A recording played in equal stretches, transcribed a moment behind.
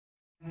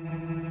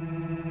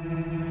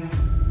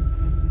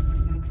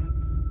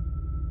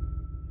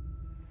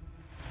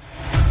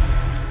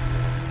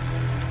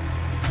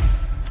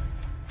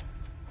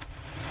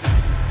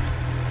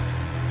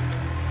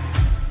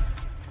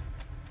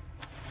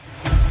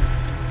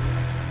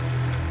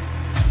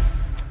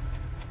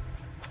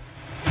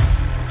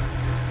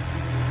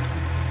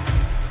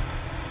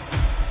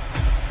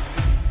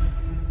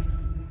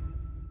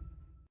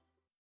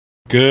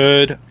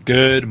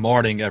Good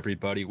morning,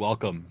 everybody.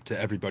 Welcome to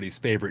everybody's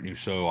favorite new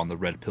show on the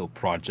Red Pill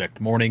Project,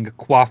 Morning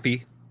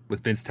Qoffee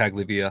with Vince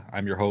Taglivia.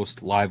 I'm your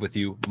host, live with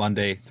you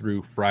Monday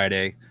through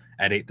Friday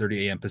at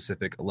 8:30 a.m.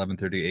 Pacific,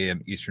 11:30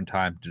 a.m. Eastern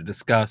Time to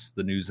discuss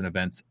the news and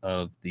events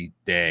of the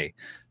day.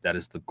 That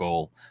is the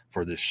goal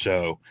for this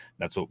show.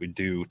 That's what we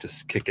do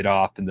to kick it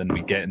off, and then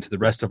we get into the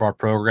rest of our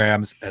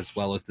programs as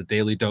well as the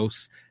Daily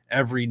Dose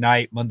every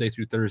night, Monday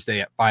through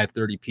Thursday at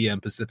 5:30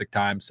 p.m. Pacific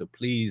time. So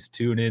please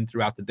tune in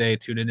throughout the day,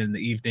 tune in the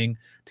evening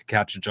to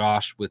catch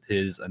Josh with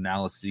his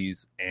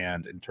analyses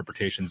and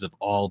interpretations of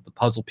all of the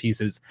puzzle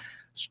pieces,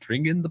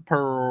 stringing the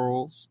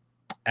pearls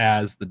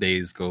as the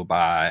days go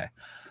by.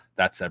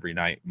 That's every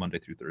night, Monday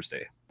through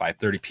Thursday,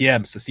 5:30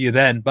 p.m. So see you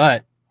then.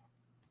 But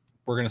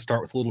we're going to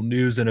start with a little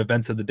news and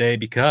events of the day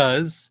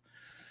because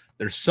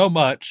there's so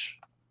much.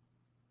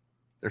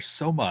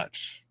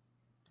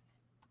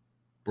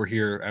 We're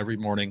here every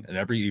morning and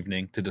every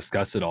evening to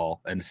discuss it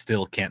all and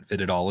still can't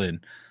fit it all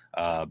in.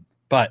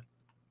 But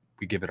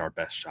we give it our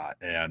best shot.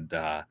 And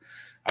I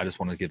just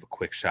want to give a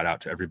quick shout out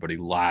to everybody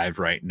live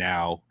right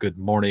now. Good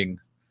morning,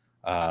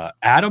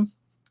 Adam.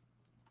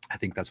 I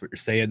think that's what you're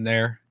saying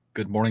there.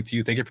 Good morning to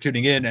you. Thank you for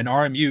tuning in. And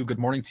RMU, good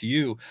morning to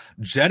you.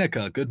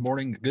 Jenica, good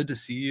morning. Good to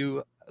see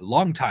you.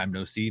 Long time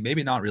no see.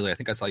 Maybe not really. I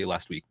think I saw you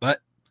last week, but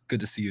good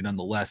to see you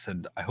nonetheless.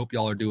 And I hope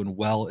y'all are doing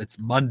well. It's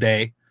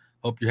Monday.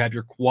 Hope you have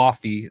your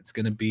coffee. It's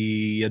going to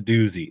be a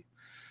doozy.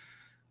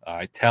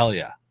 I tell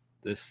you,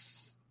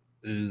 this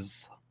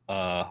is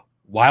a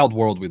wild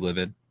world we live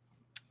in.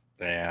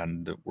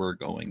 And we're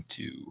going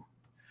to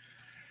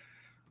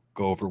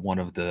go over one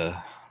of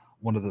the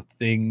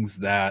things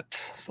that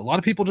a lot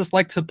of people just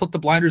like to put the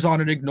blinders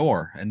on and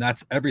ignore. And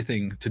that's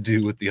everything to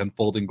do with the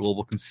unfolding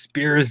global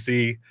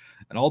conspiracy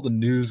and all the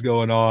news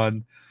going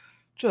on,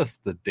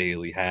 just the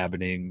daily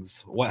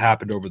happenings, what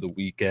happened over the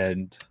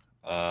weekend,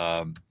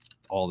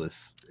 all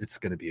this. It's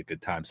going to be a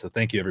good time. So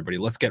thank you, everybody.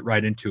 Let's get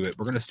right into it.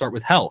 We're going to start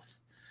with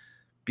health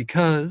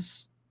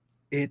because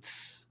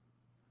it's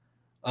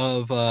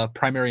of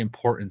primary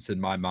importance in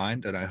my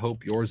mind, and I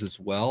hope yours as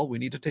well. We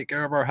need to take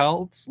care of our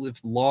health, live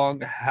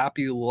long,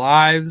 happy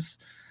lives.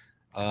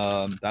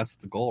 That's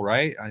the goal,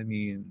 right? I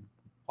mean,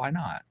 why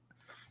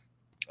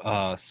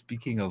not?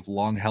 Speaking of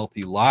long,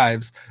 healthy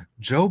lives,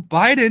 Joe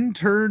Biden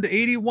turned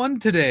 81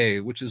 today,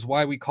 which is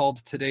why we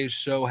called today's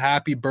show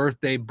Happy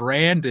Birthday,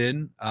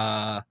 Brandon.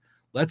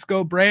 Let's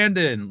go,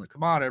 Brandon.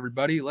 Come on,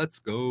 everybody. Let's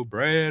go,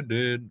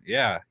 Brandon.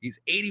 Yeah, he's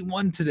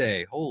 81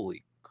 today.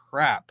 Holy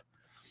crap.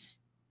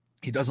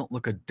 He doesn't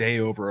look a day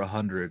over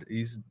 100.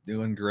 He's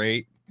doing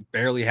great.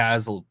 Barely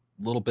has a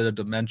little bit of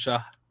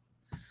dementia.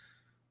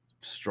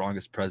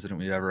 Strongest president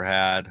we've ever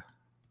had.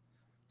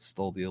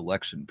 Stole the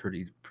election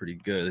pretty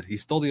good. He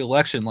stole the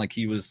election like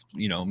he was,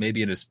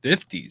 maybe in his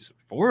 50s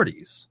or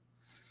 40s.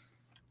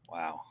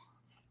 Wow.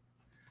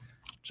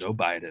 Joe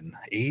Biden,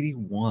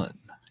 81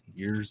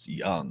 years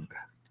young.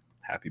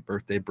 Happy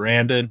birthday,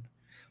 Brandon.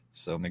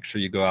 So make sure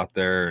you go out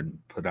there and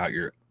put out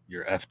your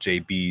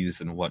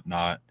FJBs and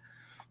whatnot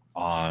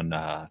on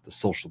the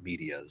social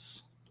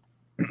medias.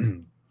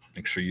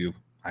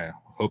 I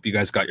hope you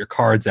guys got your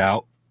cards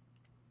out.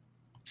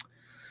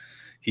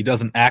 He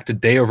doesn't act a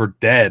day over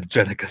dead,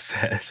 Jenica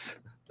says.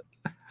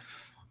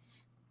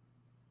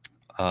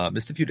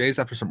 Missed a few days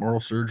after some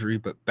oral surgery,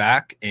 but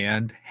back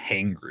and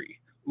hangry.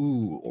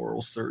 Ooh,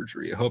 oral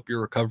surgery. I hope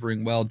you're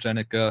recovering well,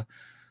 Jenica.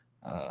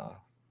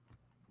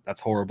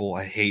 That's horrible.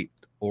 I hate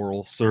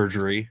oral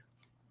surgery.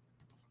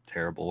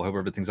 Terrible. I hope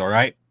everything's all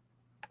right.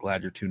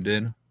 Glad you're tuned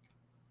in.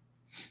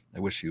 I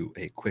wish you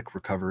a quick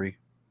recovery.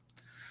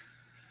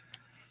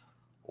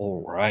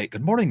 All right.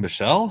 Good morning,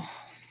 Michelle.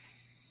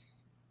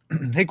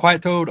 Hey,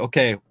 Quiet Toad.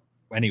 Okay.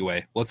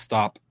 Anyway, let's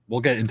stop. We'll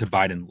get into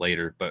Biden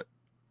later, but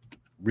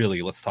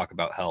really, let's talk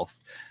about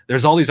health.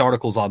 There's all these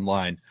articles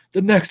online.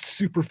 The next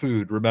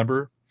superfood,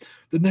 remember?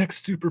 The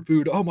next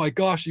superfood. Oh my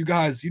gosh, you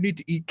guys, you need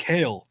to eat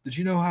kale. Did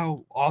you know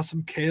how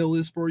awesome kale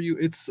is for you?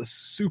 It's a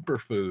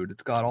superfood.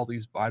 It's got all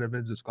these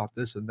vitamins. It's got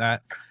this and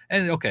that.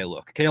 And okay,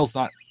 look, kale's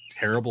not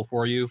terrible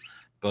for you,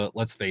 but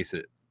let's face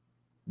it,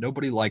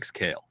 nobody likes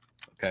kale.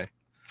 Okay.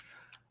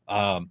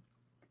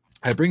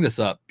 I bring this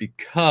up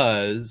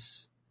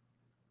because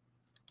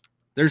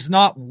there's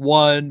not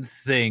one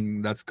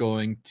thing that's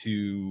going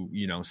to,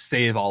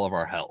 save all of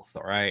our health.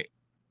 All right.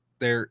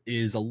 There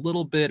is a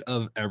little bit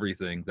of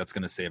everything that's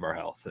going to save our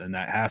health. And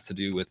that has to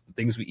do with the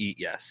things we eat.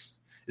 Yes.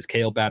 Is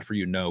kale bad for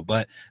you? No.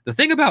 But the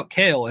thing about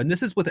kale, and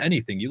this is with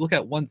anything, you look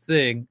at one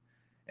thing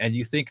and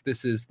you think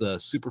this is the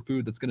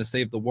superfood that's going to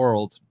save the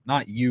world.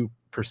 Not you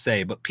per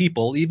se, but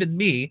people, even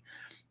me.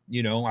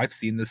 I've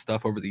seen this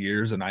stuff over the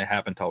years and I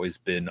haven't always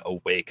been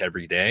awake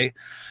every day.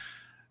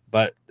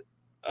 But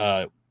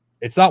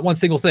it's not one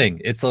single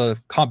thing. It's a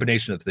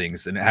combination of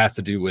things, and it has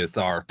to do with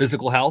our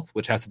physical health,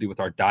 which has to do with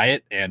our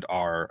diet and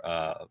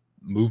our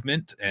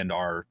movement and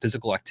our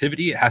physical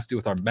activity. It has to do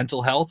with our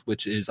mental health,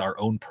 which is our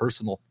own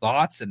personal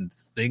thoughts and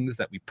things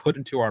that we put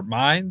into our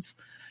minds.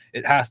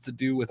 It has to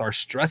do with our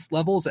stress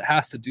levels. It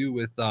has to do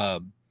with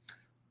a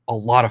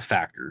lot of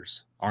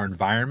factors, our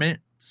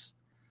environments,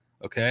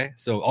 Okay.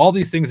 So all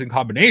these things in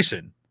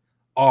combination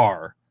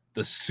are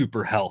the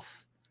super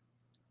health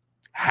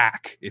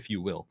hack, if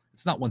you will.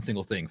 It's not one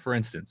single thing. For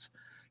instance,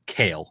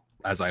 kale,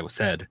 as I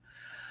said,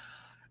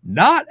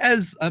 not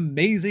as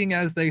amazing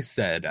as they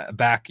said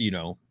back,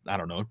 I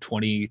don't know,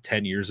 10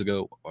 years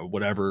ago or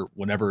whatever,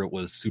 whenever it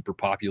was super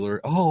popular.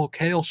 Oh,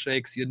 kale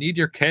shakes. You need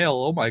your kale.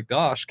 Oh my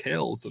gosh,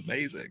 kale is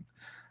amazing.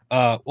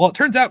 Well, it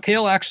turns out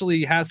kale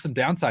actually has some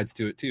downsides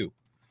to it too.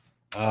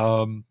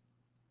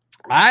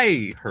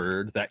 I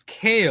heard that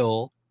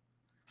kale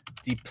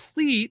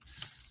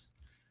depletes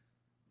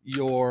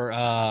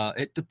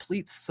it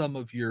depletes some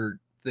of your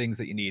things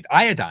that you need.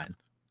 Iodine.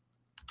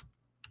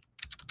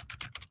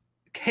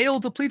 Kale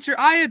depletes your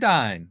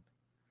iodine.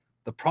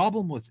 The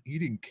problem with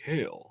eating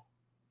kale.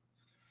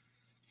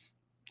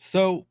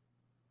 So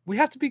we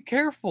have to be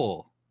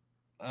careful.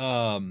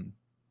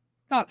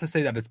 Not to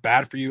say that it's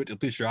bad for you, it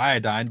depletes your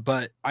iodine,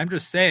 but I'm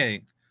just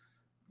saying,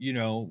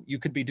 you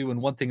could be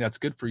doing one thing that's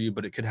good for you,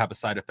 but it could have a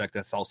side effect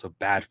that's also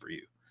bad for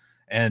you.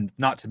 And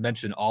not to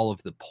mention all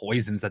of the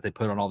poisons that they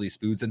put on all these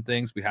foods and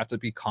things. We have to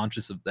be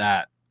conscious of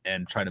that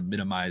and try to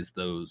minimize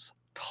those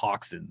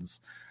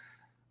toxins,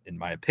 in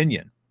my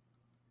opinion.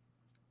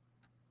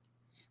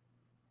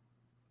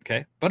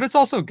 Okay, but it's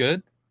also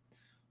good.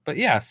 But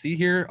yeah, see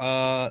here,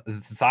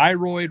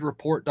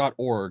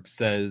 thyroidreport.org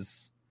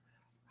says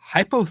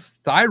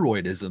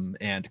hypothyroidism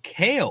and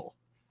kale.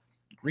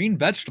 Green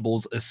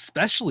vegetables,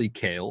 especially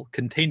kale,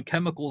 contain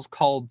chemicals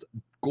called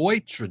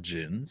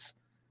goitrogens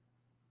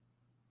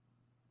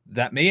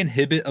that may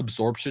inhibit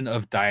absorption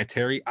of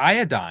dietary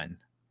iodine.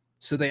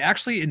 So they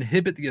actually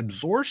inhibit the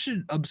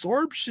absorption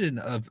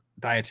of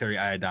dietary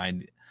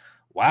iodine.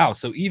 Wow.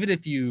 So even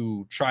if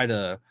you try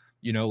to,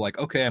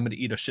 okay, I'm going to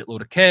eat a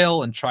shitload of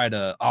kale and try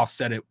to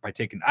offset it by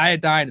taking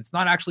iodine, it's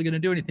not actually going to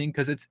do anything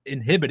because it's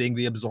inhibiting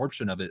the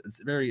absorption of it. It's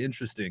very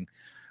interesting.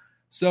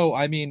 So,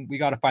 I mean, we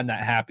got to find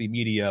that happy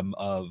medium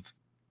of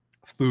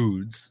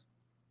foods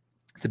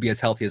to be as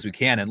healthy as we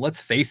can. And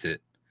let's face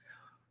it,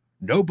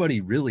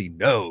 nobody really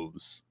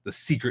knows the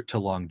secret to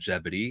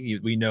longevity.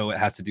 We know it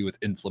has to do with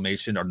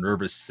inflammation, our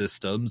nervous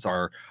systems,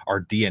 our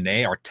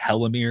DNA, our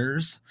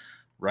telomeres,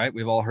 right?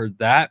 We've all heard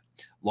that.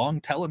 Long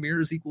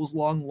telomeres equals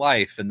long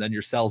life, and then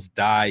your cells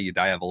die. You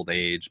die of old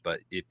age. But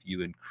if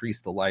you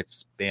increase the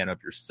lifespan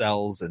of your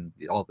cells and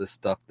all this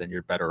stuff, then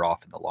you're better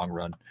off in the long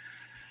run.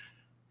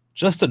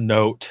 Just a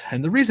note.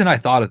 And the reason I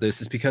thought of this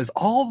is because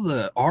all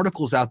the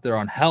articles out there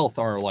on health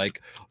are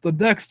like the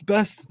next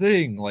best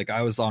thing. Like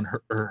I was on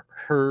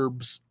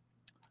herbs.news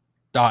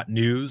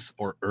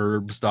or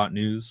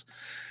herbs.news,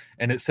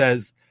 and it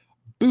says,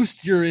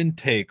 boost your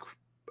intake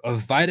of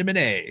vitamin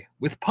A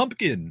with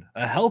pumpkin,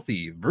 a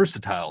healthy,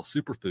 versatile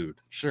superfood.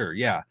 Sure,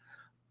 yeah.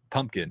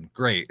 Pumpkin,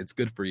 great. It's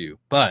good for you.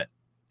 But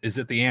is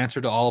it the answer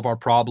to all of our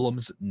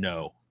problems?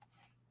 No.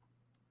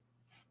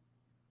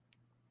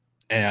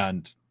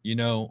 And, I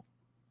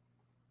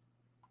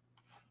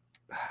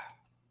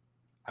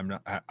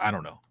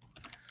don't know.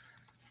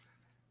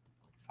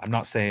 I'm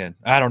not saying,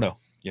 I don't know,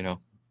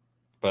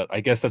 but I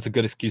guess that's a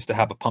good excuse to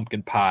have a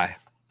pumpkin pie,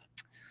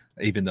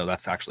 even though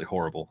that's actually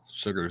horrible.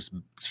 Sugar's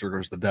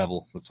the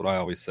devil. That's what I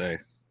always say.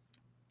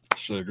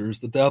 Sugar's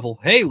the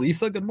devil. Hey,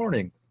 Lisa, good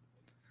morning.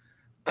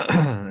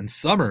 And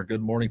Summer,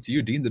 good morning to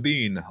you. Dean the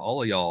Bean,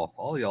 all of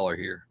y'all are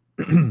here.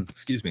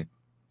 Excuse me.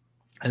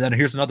 And then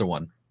here's another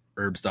one,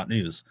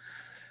 herbs.news.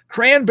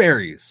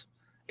 Cranberries,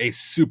 a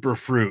super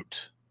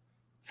fruit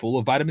full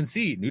of vitamin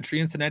C,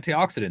 nutrients, and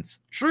antioxidants.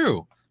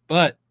 True,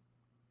 but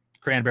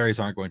cranberries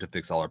aren't going to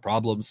fix all our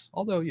problems.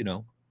 Although, a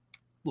little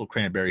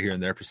cranberry here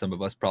and there for some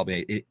of us,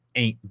 probably it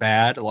ain't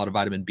bad. A lot of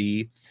vitamin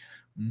B.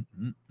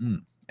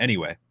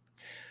 Anyway,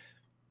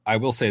 I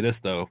will say this,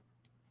 though.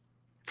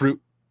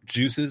 Fruit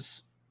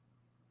juices,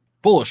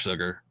 full of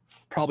sugar,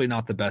 probably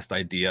not the best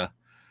idea.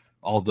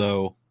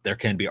 Although there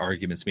can be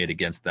arguments made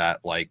against that,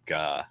 like,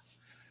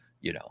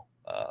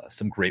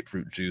 some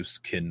grapefruit juice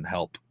can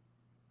help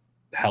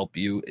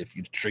you if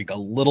you drink a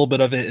little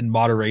bit of it in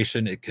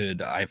moderation. It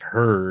could, I've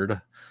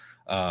heard,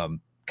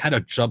 kind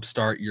of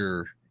jumpstart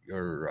your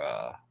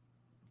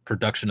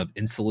production of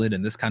insulin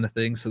and this kind of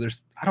thing. So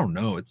I don't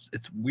know, it's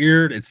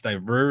weird, it's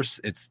diverse,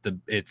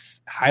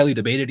 it's highly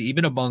debated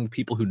even among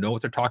people who know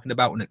what they're talking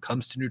about when it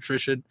comes to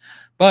nutrition.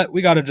 But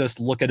we got to just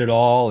look at it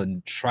all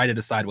and try to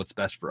decide what's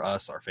best for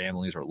us, our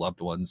families, our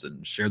loved ones,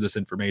 and share this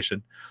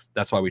information.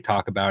 That's why we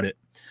talk about it.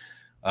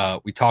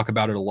 We talk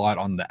about it a lot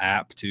on the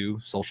app too,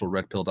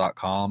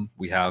 socialredpill.com.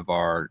 We have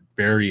our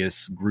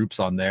various groups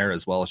on there,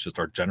 as well as just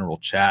our general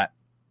chat.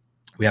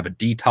 We have a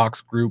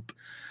detox group.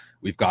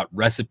 We've got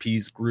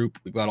recipes group.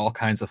 We've got all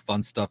kinds of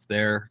fun stuff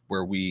there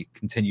where we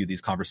continue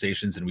these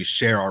conversations and we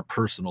share our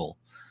personal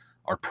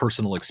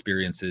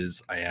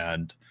experiences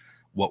and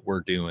what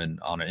we're doing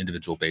on an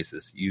individual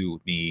basis.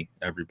 You, me,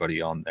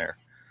 everybody on there.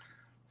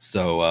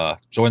 So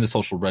join the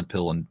Social Red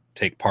Pill and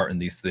take part in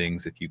these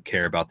things if you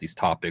care about these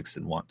topics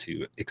and want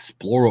to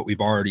explore what we've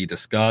already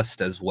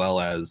discussed, as well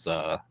as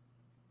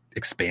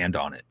expand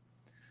on it.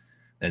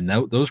 And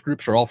those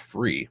groups are all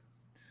free.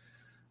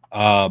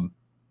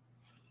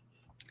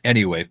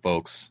 Anyway,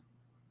 folks,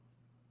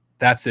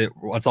 that's it.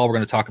 That's all we're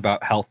going to talk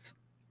about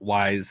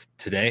health-wise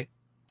today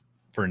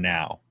for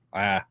now.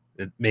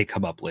 It may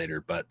come up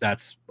later, but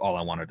that's all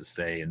I wanted to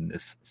say in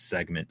this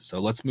segment. So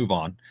let's move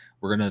on.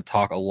 We're going to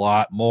talk a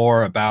lot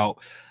more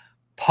about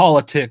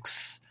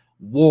politics,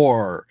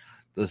 war,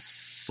 the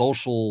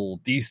social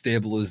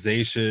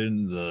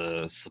destabilization,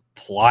 the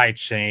supply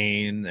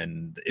chain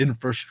and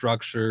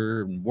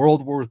infrastructure, and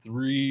World War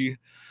III,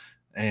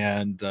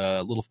 and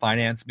a little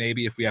finance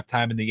maybe if we have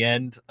time in the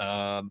end.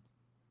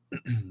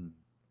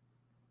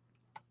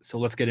 So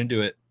let's get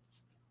into it.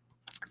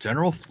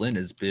 General Flynn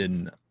has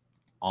been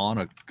on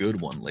a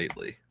good one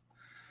lately.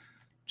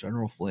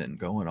 General Flynn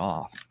going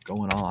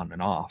on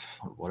and off,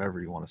 or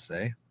whatever you want to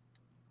say.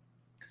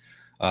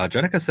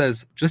 Jenica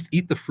says, just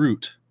eat the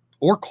fruit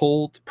or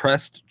cold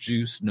pressed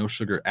juice, no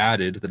sugar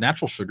added. The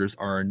natural sugars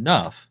are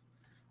enough,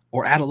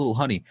 or add a little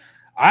honey.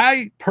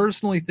 I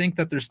personally think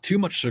that there's too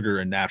much sugar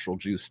in natural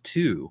juice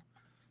too.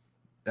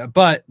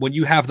 But when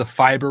you have the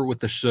fiber with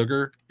the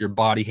sugar, your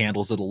body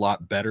handles it a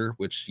lot better,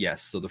 which,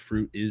 yes, so the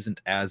fruit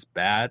isn't as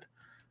bad.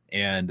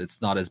 And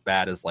it's not as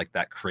bad as like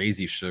that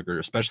crazy sugar,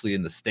 especially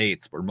in the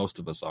States where most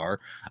of us are.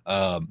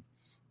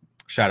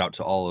 Shout out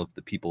to all of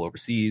the people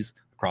overseas,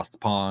 across the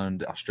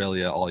pond,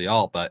 Australia, all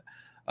y'all. But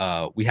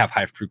we have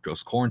high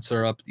fructose corn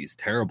syrup, these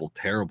terrible,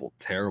 terrible,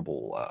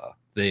 terrible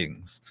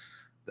things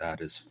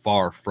that is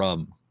far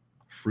from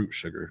fruit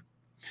sugar.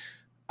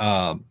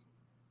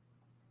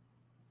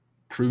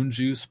 Prune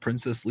juice,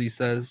 Princess Lee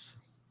says.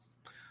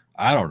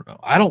 I don't know.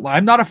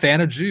 I'm not a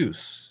fan of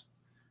juice.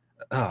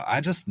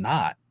 I just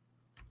not.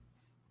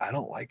 I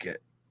don't like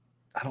it.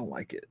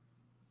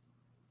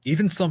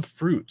 Even some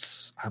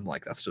fruits, I'm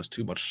like, that's just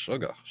too much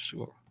sugar.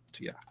 Sure.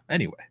 Yeah.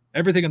 Anyway,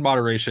 everything in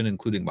moderation,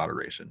 including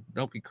moderation.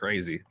 Don't be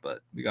crazy, but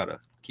we got to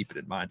keep it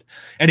in mind.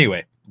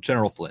 Anyway,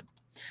 General Flynn.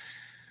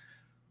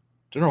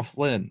 General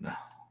Flynn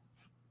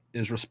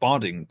is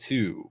responding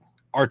to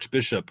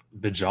Archbishop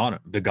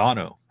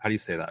Vigano. How do you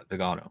say that?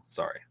 Vigano.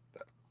 Sorry.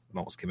 That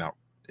almost came out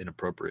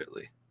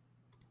inappropriately.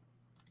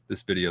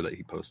 This video that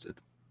he posted.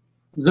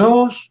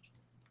 Those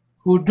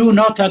who do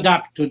not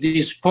adapt to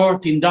this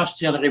fourth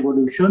industrial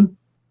revolution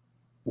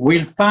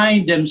will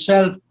find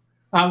themselves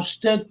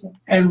ousted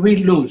and will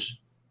lose.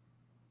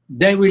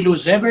 They will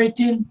lose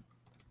everything,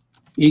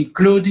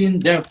 including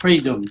their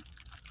freedom.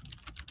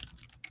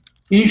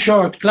 In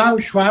short,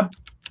 Klaus Schwab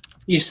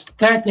is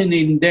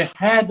threatening the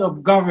head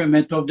of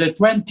government of the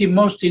 20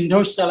 most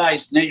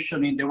industrialized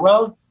nations in the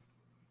world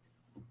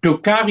to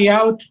carry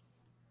out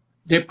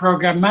the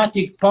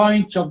programmatic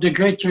points of the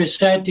Great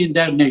Reset in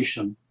their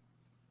nation.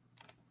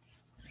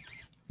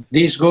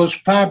 This goes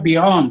far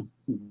beyond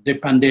the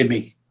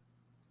pandemic.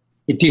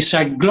 It is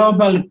a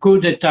global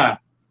coup d'etat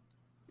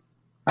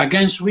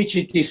against which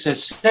it is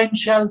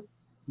essential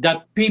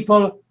that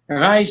people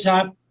rise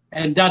up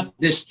and that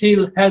the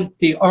still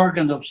healthy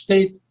organ of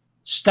state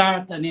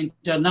start an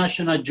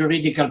international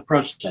juridical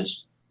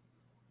process.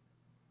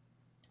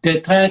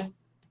 The threat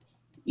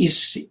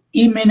is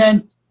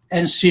imminent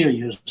and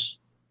serious.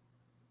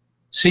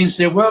 Since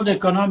the World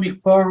Economic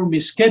Forum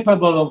is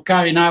capable of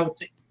carrying out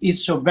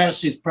its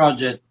subversive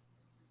project,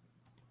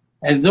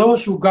 and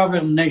those who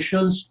govern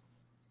nations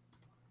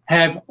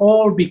have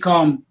all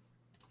become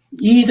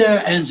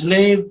either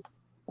enslaved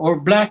or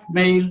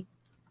blackmailed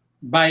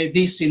by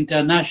this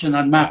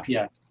international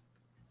mafia.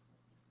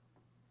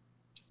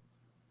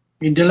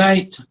 In the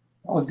light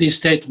of these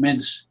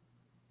statements,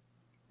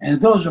 and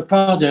those of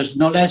others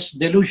no less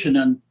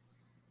delusional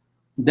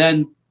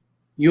than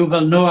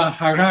Yuval Noah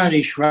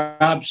Harari,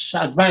 Schwab's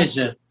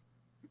advisor,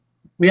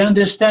 we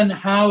understand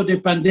how the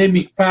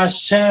pandemic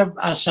first served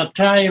as a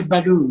trial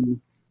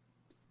balloon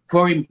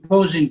for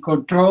imposing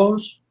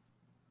controls,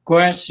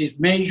 coercive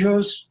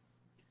measures,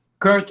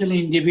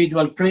 curtailing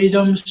individual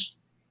freedoms,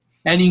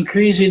 and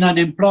increasing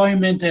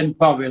unemployment and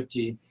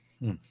poverty.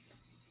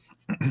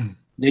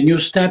 The new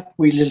step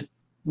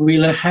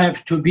will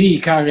have to be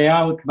carried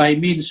out by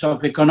means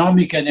of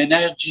economic and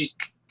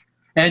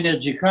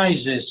energy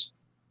crisis,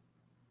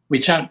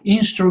 which are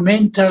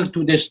instrumental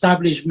to the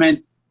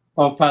establishment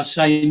of a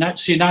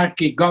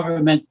synarchic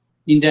government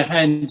in the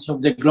hands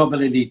of the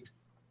global elite.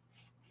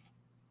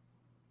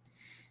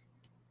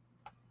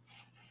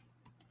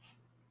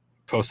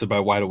 Posted by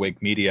Wide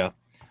Awake Media.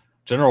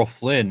 General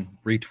Flynn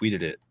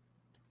retweeted it.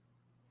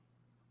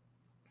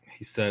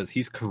 He says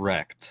he's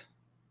correct.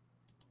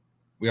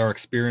 We are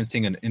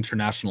experiencing an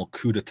international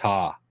coup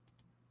d'etat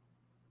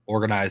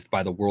organized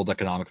by the World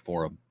Economic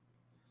Forum.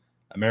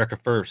 America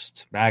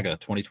First, MAGA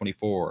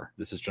 2024.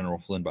 This is General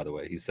Flynn, by the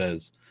way. He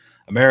says,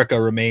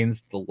 America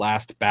remains the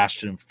last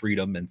bastion of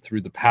freedom, and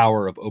through the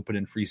power of open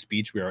and free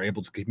speech, we are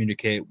able to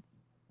communicate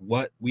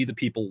what we the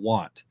people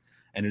want.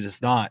 And it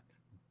is not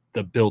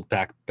the Build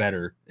Back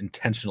Better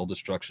intentional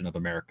destruction of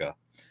America.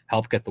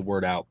 Help get the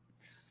word out.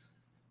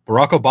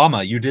 Barack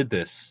Obama, you did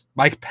this.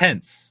 Mike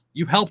Pence,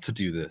 you helped to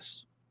do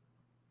this.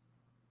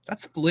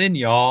 That's Flynn,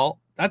 y'all.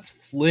 That's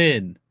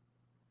Flynn.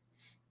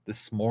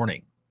 This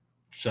morning,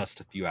 just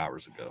a few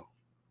hours ago.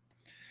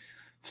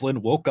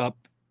 Flynn woke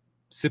up,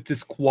 sipped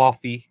his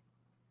coffee,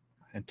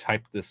 and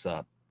typed this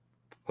up.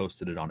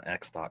 Posted it on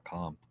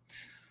x.com.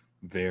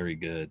 Very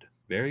good.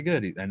 Very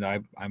good. And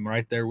I'm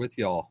right there with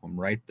y'all. I'm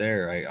right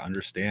there. I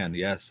understand.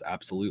 Yes,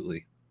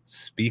 absolutely.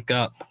 Speak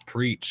up,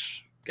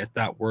 preach, get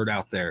that word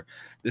out there.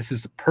 This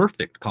is a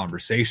perfect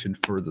conversation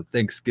for the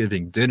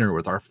Thanksgiving dinner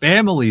with our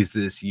families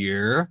this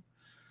year.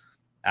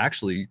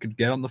 Actually, you could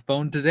get on the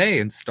phone today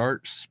and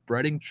start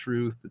spreading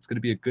truth. It's going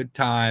to be a good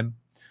time.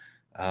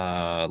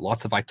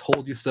 Lots of I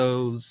told you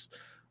so's,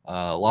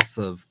 lots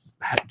of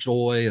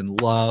joy and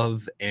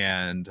love,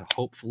 and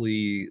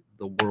hopefully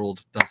the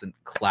world doesn't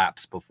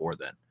collapse before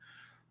then.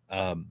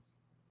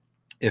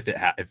 If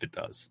it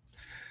does.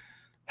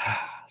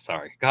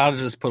 Sorry, gotta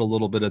just put a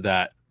little bit of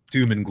that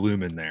doom and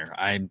gloom in there.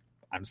 I'm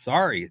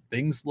sorry,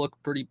 things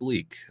look pretty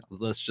bleak.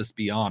 Let's just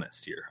be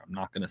honest here. I'm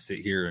not gonna sit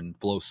here and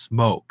blow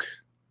smoke.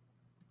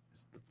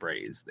 It's the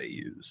phrase they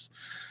use.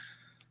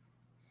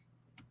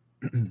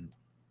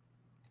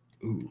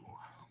 Ooh.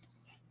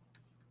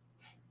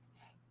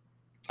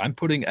 I'm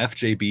putting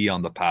FJB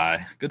on the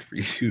pie. Good for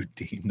you,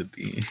 Dean the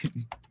Bean.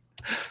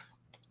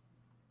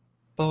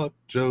 Fuck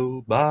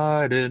Joe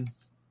Biden.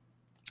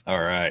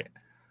 All right.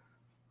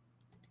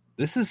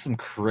 This is some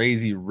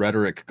crazy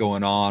rhetoric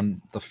going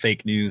on. The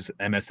fake news,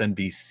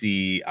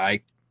 MSNBC.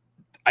 I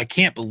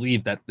can't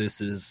believe that this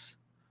is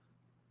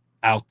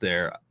out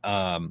there.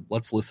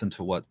 Let's listen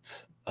to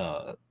what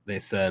they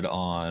said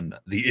on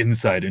the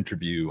Inside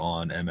interview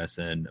on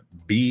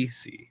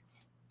MSNBC.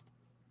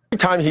 Every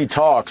time he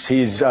talks,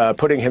 he's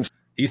putting himself.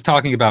 He's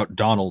talking about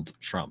Donald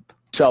Trump.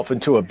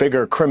 Into a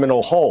bigger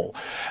criminal hole,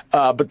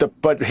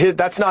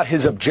 that's not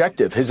his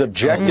objective. His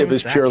objective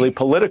is purely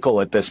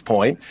political at this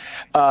point.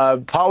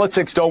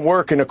 Politics don't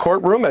work in a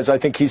courtroom, as I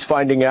think he's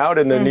finding out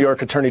in the New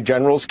York Attorney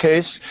General's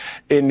case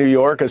in New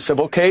York, a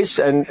civil case,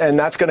 and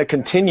that's going to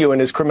continue in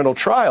his criminal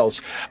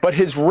trials. But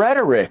his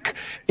rhetoric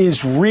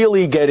is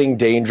really getting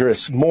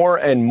dangerous, more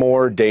and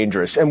more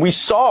dangerous. And we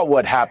saw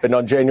what happened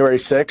on January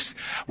 6th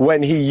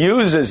when he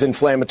uses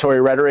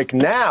inflammatory rhetoric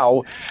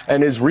now,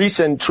 and his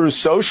recent Truth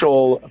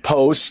Social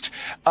post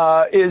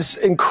is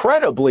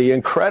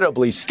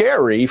incredibly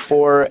scary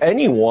for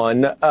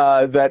anyone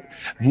that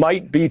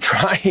might be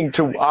trying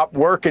to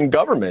work in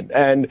government.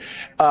 And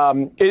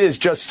it is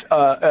just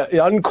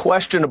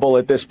unquestionable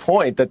at this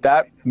point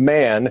that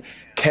man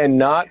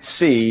cannot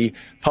see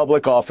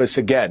public office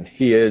again.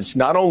 He is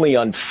not only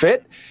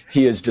unfit,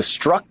 he is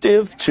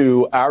destructive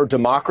to our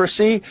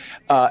democracy,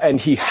 and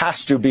he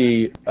has to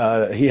be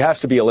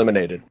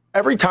eliminated.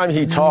 Every time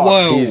he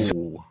talks, he's.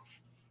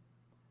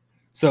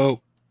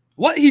 So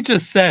what he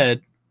just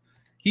said,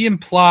 he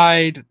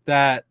implied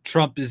that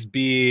Trump is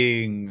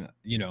being,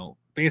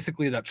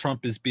 basically that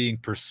Trump is being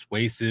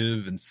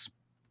persuasive, and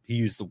he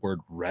used the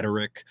word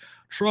rhetoric.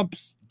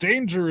 Trump's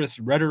dangerous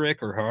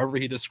rhetoric, or however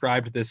he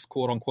described this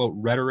quote unquote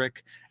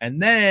rhetoric.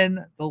 And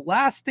then the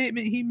last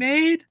statement he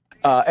made.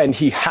 And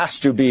he has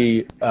to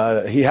be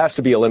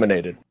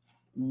eliminated.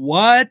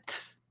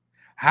 What?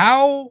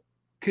 How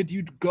could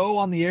you go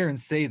on the air and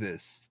say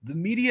this? The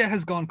media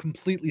has gone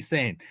completely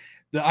sane.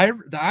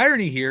 The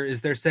irony here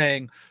is they're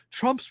saying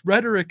Trump's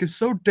rhetoric is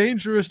so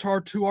dangerous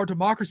to our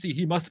democracy,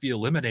 he must be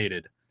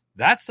eliminated.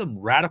 That's some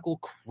radical,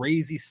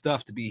 crazy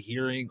stuff to be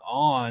hearing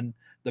on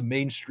the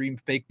mainstream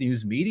fake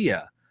news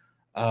media.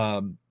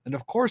 And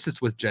of course,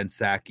 it's with Jen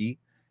Psaki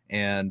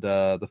and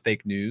the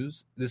fake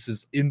news. This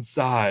is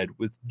Inside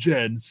with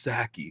Jen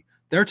Psaki.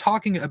 They're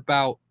talking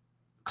about,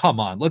 come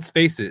on, let's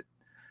face it.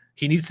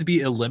 He needs to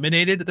be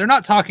eliminated. They're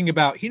not talking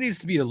about he needs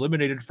to be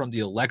eliminated from the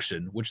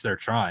election, which they're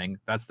trying.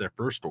 That's their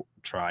first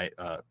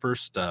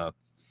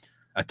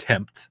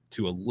attempt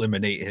to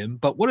eliminate him.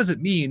 But what does it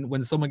mean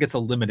when someone gets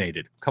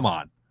eliminated? Come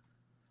on.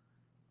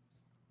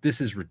 This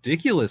is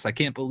ridiculous. I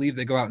can't believe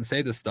they go out and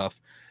say this stuff.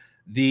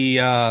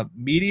 The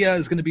media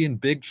is going to be in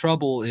big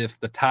trouble if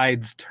the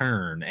tides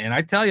turn. And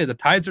I tell you, the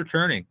tides are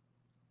turning.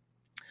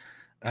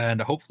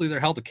 And hopefully they're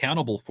held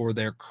accountable for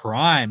their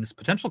crimes,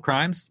 potential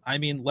crimes. I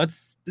mean,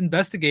 let's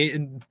investigate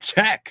and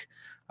check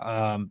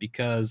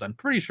because I'm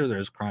pretty sure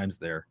there's crimes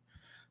there.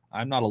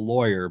 I'm not a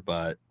lawyer,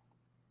 but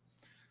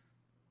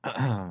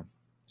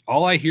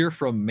all I hear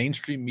from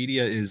mainstream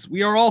media is,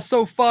 we are all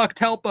so fucked,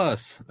 help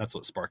us. That's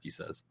what Sparky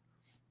says.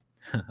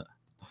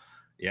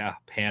 Yeah,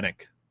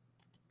 panic.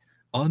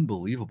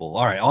 Unbelievable.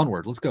 All right,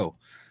 onward. Let's go.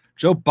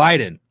 Joe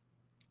Biden.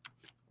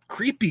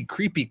 Creepy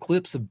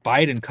clips of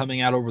Biden coming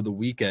out over the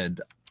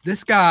weekend.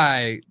 This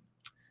guy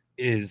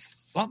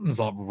something's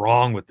up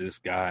wrong with this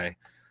guy.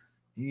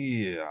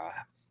 Yeah.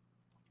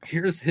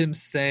 Here's him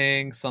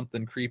saying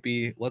something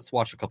creepy. Let's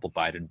watch a couple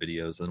Biden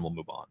videos and we'll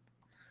move on.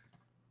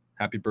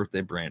 Happy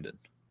birthday, Brandon.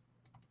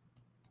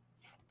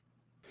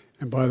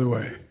 And by the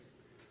way,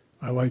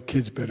 I like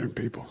kids better than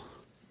people.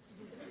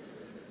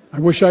 I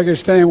wish I could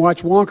stay and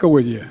watch Wonka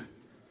with you,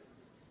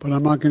 but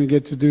I'm not going to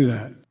get to do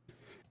that.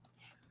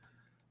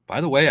 By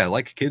the way, I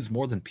like kids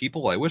more than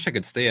people. I wish I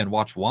could stay and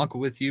watch Wonka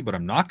with you, but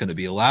I'm not going to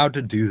be allowed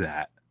to do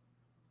that.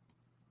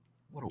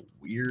 What a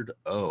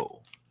weirdo.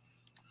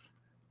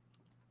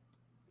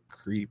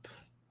 Creep.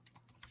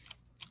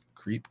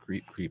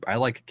 I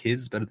like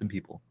kids better than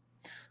people.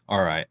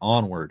 All right,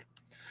 onward.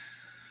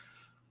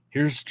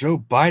 Here's Joe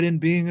Biden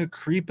being a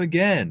creep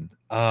again.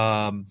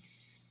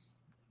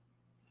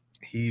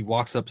 He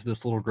walks up to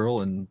this little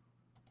girl and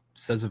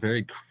says a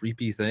very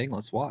creepy thing.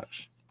 Let's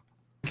watch.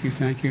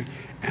 Thank you.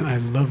 And I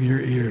love your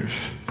ears.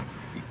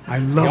 I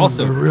love He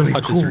also them. They're really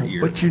touches cool. her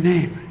ear. What's your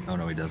name? Oh,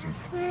 no, he doesn't.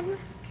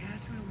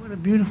 Catherine, what a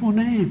beautiful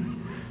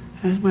name.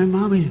 That's my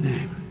mommy's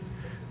name.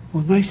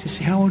 Well, nice to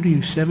see. How old are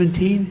you,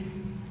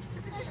 17?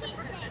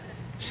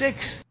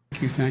 6.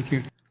 Thank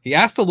you. He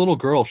asked a little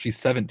girl if she's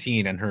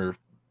 17, and her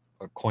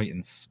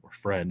acquaintance or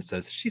friend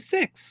says she's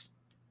 6.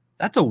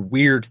 That's a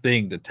weird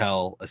thing to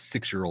tell a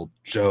 6-year-old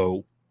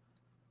Joe.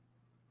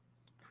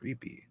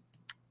 Creepy.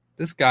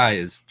 This guy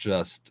is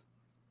just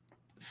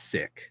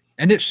sick,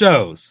 and it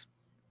shows.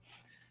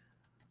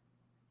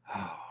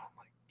 Oh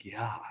my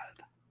God.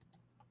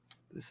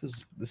 This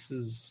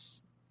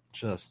is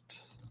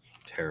just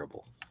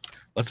terrible.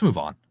 Let's move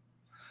on.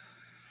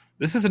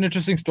 This is an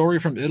interesting story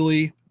from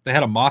Italy. They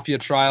had a mafia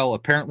trial.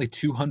 Apparently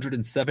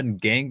 207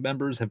 gang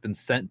members have been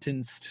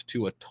sentenced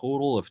to a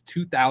total of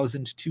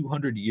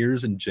 2,200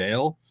 years in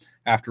jail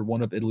after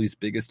one of Italy's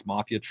biggest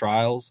mafia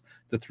trials.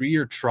 The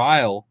 3-year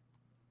trial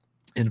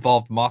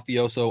involved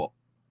mafioso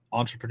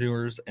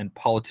entrepreneurs and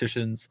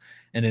politicians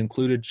and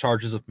included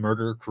charges of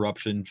murder,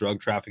 corruption, drug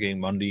trafficking,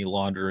 money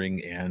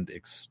laundering, and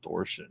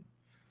extortion.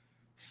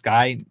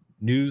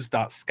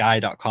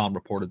 News.sky.com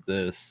reported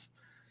this.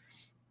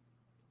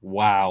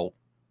 Wow.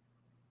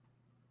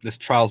 This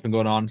trial's been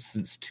going on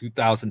since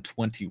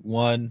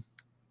 2021.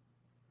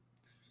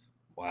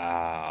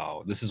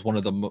 Wow. This is one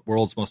of the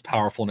world's most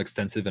powerful and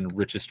extensive and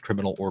richest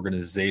criminal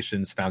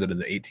organizations founded in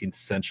the 18th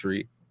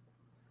century.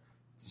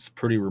 This is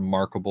pretty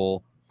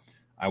remarkable.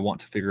 I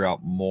want to figure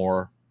out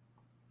more.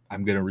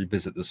 I'm going to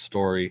revisit this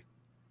story.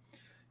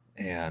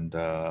 And,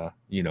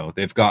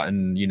 they've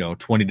gotten,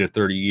 20 to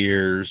 30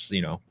 years,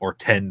 or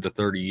 10 to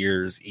 30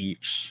 years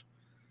each.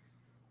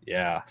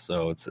 Yeah,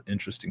 so it's an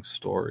interesting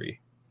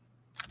story.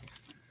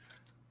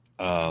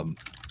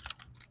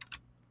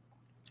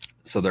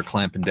 So they're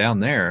clamping down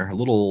there.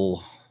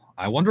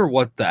 I wonder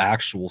what the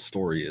actual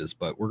story is,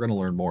 but we're going to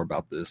learn more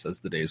about this as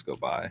the days go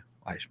by,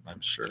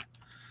 I'm sure.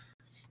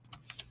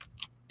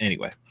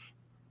 Anyway,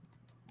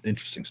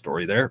 interesting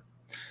story there.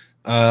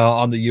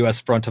 On the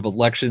U.S. front of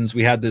elections,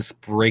 we had this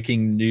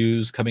breaking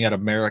news coming out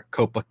of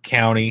Maricopa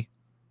County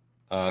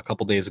a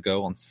couple days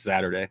ago on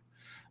Saturday.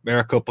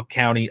 Maricopa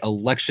County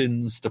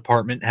Elections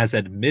Department has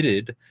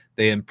admitted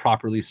they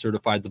improperly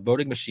certified the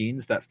voting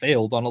machines that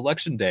failed on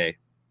Election Day.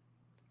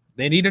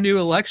 They need a new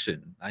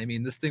election. I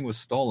mean, this thing was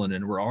stolen,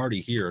 and we're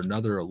already here.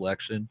 Another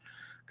election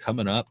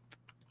coming up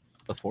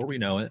before we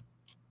know it.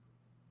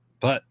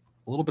 But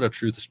a little bit of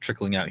truth is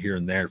trickling out here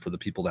and there for the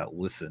people that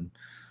listen.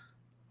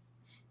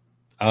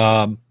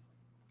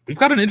 We've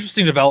got an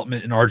interesting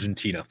development in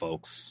Argentina,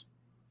 folks.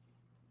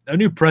 A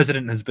new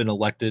president has been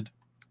elected.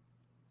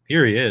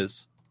 Here he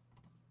is.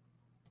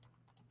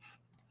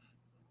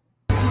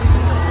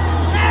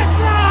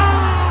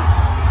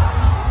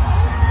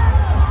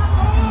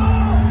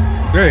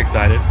 He's very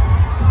excited.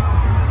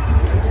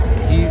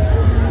 He's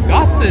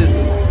got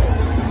this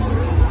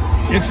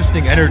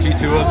interesting energy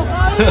to him.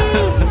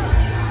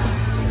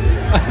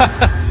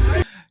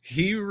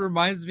 He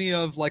reminds me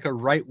of like a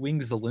right-wing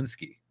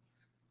Zelensky,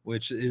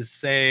 which is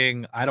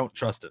saying, I don't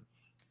trust him.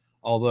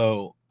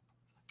 Although,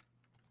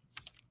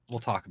 we'll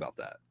talk about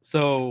that.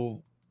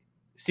 So,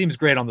 seems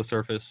great on the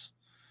surface.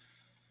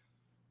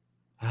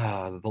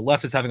 The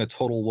left is having a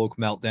total woke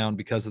meltdown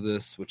because of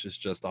this, which is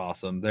just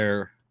awesome.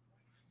 They're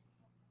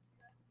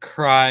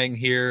crying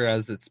here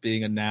as it's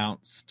being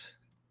announced.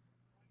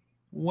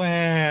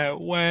 Wow,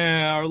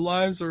 our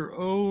lives are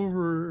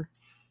over.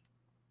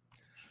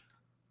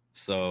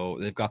 So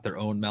they've got their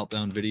own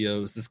meltdown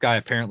videos. This guy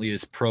apparently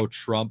is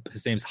pro-Trump.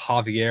 His name's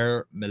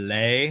Javier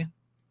Milei,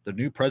 the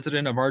new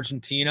president of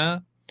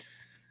Argentina.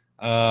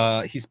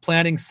 He's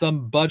planning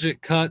some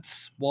budget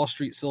cuts, Wall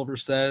Street Silver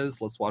says.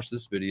 Let's watch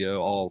this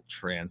video. I'll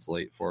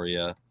translate for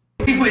you.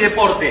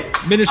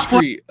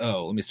 Ministry.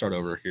 Oh, let me start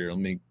over here. Let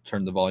me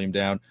turn the volume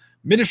down.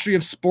 Ministry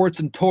of Sports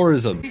and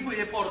Tourism.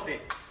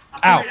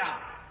 Out.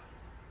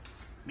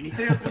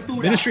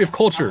 Ministry of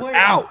Culture.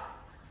 Out.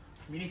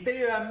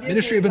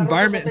 Ministry of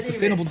Environment and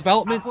Sustainable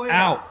Development,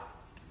 out.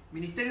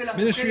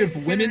 Ministry of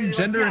Women,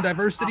 Gender, and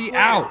Diversity,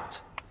 out.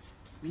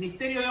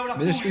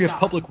 Ministry of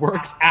Public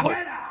Works, out.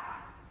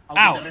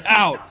 Out.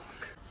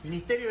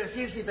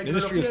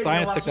 Ministry of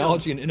Science,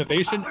 Technology, and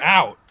Innovation,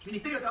 out.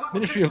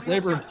 Ministry of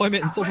Labor,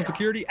 Employment, and Social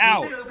Security,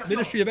 out.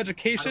 Ministry of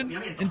Education,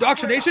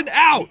 Indoctrination,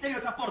 out.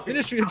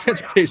 Ministry of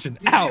Transportation,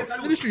 out.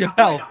 Ministry of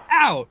Health,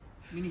 out.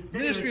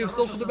 Ministry of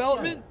Social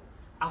Development,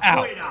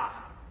 out.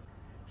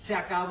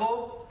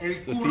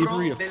 The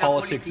thievery of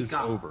politics is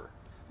over.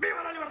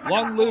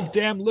 Long live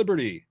damn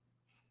liberty.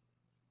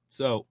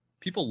 So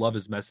people love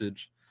his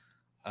message.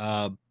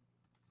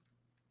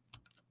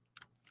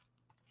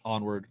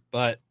 Onward.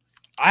 But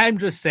I'm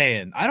just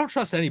saying, I don't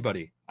trust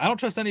anybody. I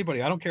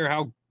don't care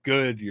how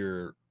good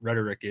your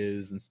rhetoric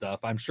is and stuff.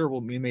 I'm sure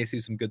we may see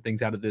some good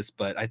things out of this,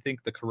 but I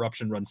think the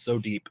corruption runs so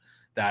deep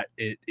that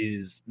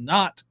he's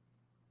not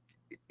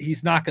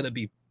going to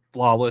be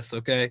flawless,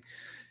 okay?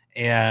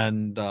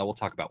 And we'll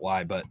talk about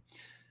why, but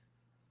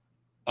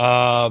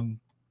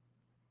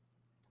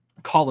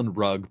Colin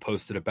Rugg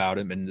posted about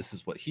him, and this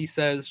is what he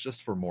says,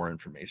 just for more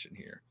information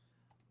here.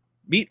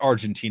 Meet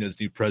Argentina's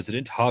new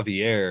president,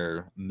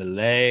 Javier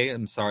Milei.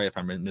 I'm sorry if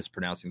I'm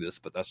mispronouncing this,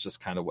 but that's just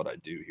kind of what I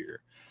do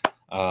here.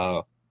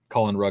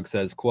 Colin Rugg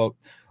says, quote,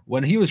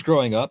 when he was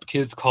growing up,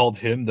 kids called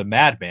him the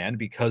madman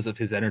because of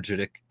his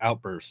energetic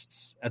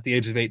outbursts. At the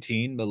age of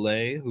 18,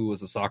 Milei, who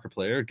was a soccer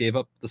player, gave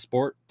up the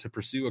sport to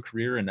pursue a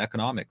career in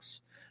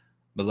economics.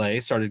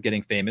 Milei started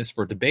getting famous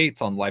for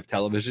debates on live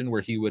television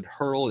where he would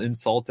hurl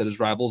insults at his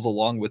rivals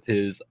along with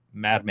his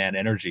madman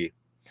energy.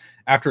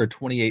 After a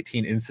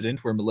 2018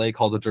 incident where Milei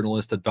called a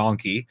journalist a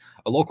donkey,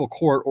 a local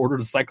court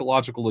ordered a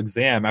psychological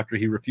exam after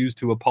he refused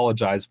to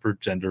apologize for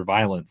gender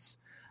violence.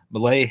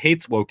 Milei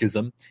hates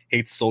wokeism,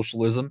 hates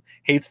socialism,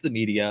 hates the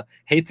media,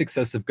 hates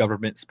excessive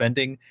government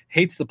spending,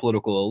 hates the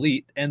political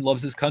elite, and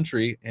loves his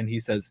country, and he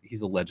says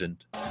he's a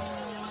legend.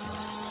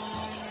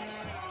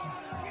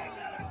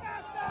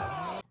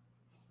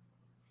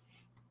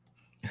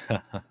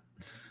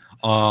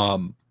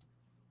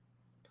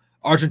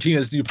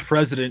 Argentina's new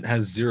president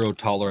has zero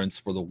tolerance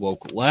for the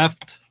woke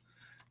left.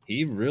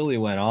 He really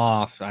went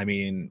off. I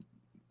mean,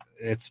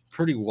 it's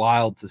pretty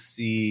wild to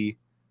see.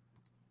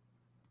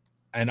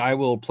 And I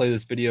will play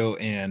this video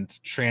and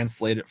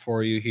translate it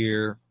for you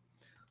here.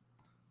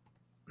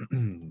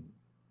 You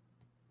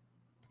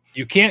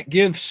can't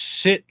give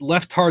shit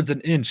leftards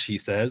an inch, he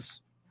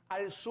says.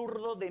 Can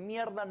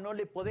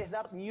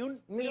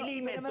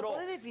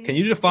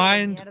you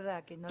define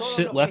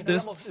shit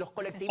leftists?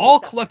 All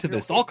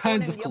collectivists, all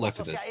kinds of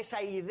collectivists.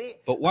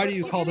 But why do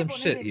you call them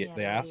shit,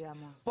 they ask?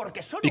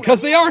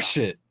 Because they are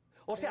shit.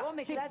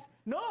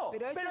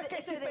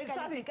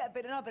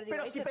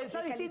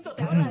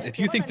 If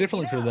you think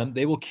differently from them,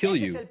 they will kill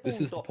you. This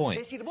is the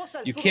point.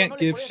 You can't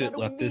give shit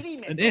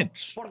leftists an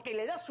inch.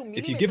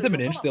 If you give them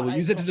an inch, they will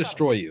use it to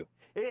destroy you.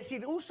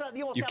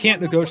 You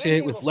can't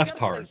negotiate with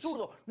leftards.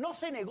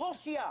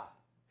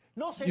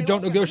 You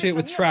don't negotiate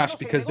with trash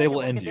because they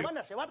will end you.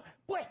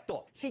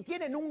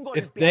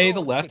 If they,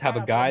 the left, have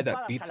a guy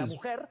that beats his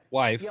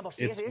wife,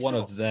 it's one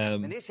of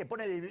them.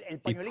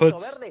 He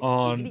puts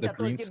on the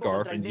green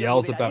scarf and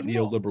yells about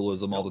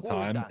neoliberalism all the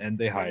time, and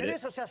they hide it.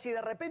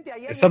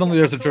 If suddenly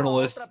there's a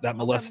journalist that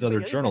molests another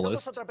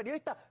journalist,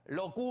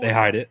 they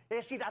hide it.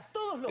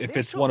 If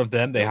it's one of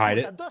them, they hide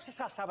it.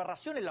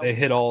 They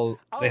hide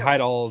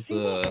all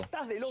the.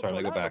 Sorry, let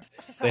me go back.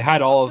 They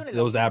hide all of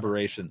those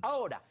aberrations.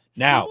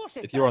 Now,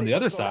 if you're on the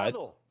other side,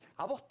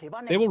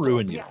 they will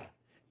ruin you.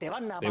 They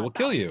will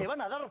kill you.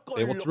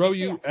 They will throw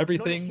you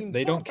everything.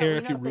 They don't care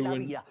if they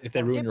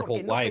ruin your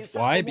whole life.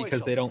 Why?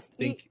 Because they don't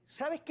think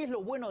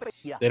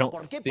you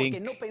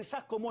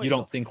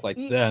don't think like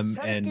them.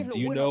 And do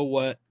you know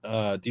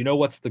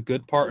what's the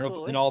good part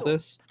in all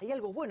this?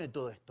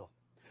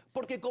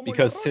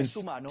 Because since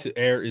to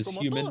err is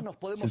human,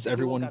 since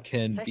everyone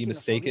can be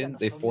mistaken,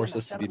 they force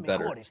us to be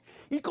better.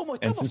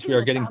 And since we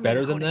are getting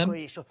better than them,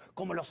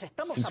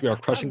 since we are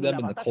crushing them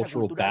in the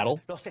cultural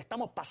battle,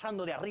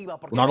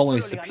 we're not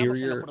only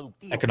superior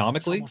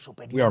economically,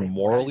 we are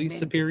morally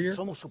superior,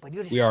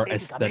 we are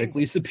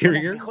aesthetically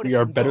superior, we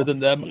are better than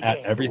them at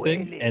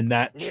everything, and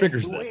that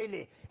triggers them.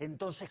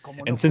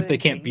 And since they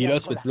can't beat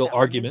us with real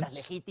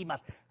arguments,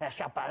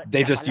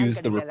 they just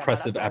use the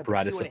repressive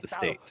apparatus of the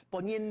state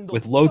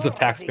with loads of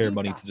taxpayer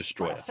money to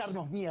destroy us.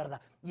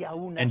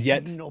 And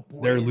yet,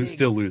 they're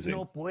still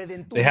losing.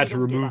 They had to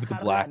remove the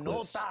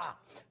blacklist.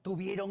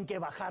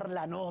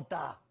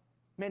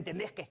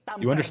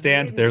 You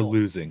understand? They're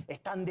losing.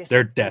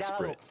 They're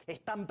desperate.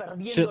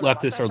 Shit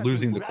leftists are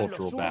losing the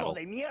cultural battle.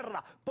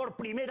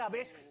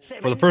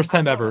 For the first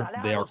time ever,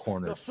 they are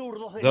cornered.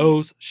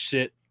 Those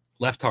shit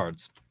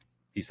leftards,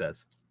 he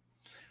says.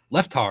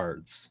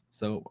 Leftards.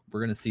 So we're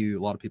going to see a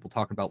lot of people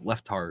talking about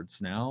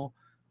leftards now.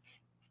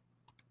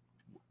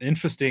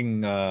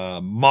 Interesting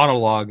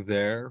monologue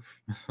there.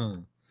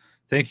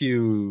 Thank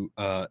you,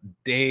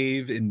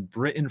 Dave in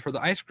Britain, for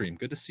the ice cream.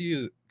 Good to see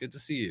you. Good to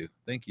see you.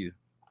 Thank you.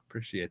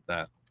 Appreciate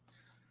that.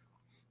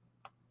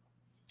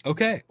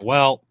 Okay.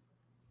 Well,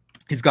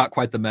 he's got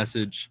quite the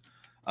message.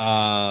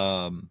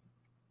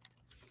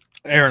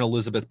 Aaron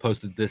Elizabeth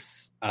posted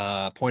this,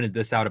 pointed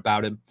this out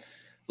about him.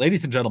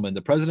 Ladies and gentlemen,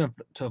 the president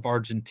of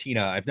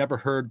Argentina, I've never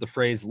heard the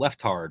phrase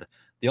leftard.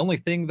 The only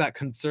thing that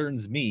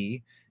concerns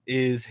me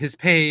is his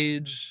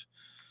page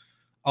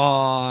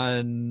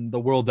on the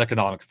World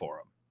Economic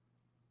Forum.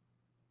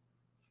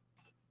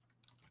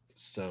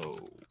 So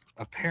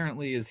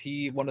apparently, is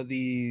he one of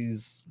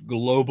these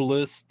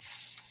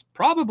globalists?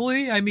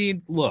 Probably. I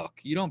mean, look,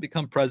 you don't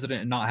become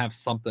president and not have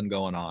something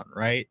going on,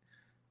 right?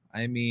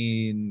 I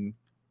mean,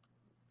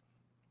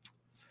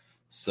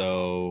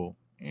 so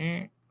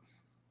you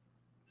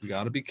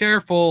got to be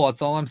careful.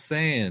 That's all I'm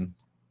saying.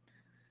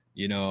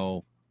 You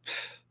know,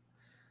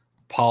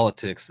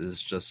 politics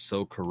is just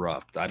so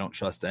corrupt. I don't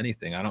trust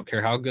anything. I don't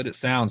care how good it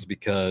sounds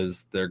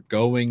because they're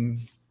going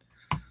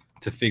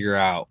to figure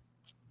out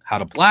how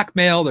to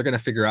blackmail. They're going to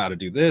figure out how to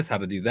do this, how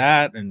to do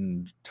that,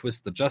 and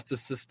twist the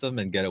justice system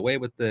and get away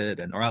with it.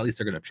 Or at least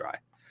they're going to try.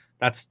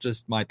 That's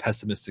just my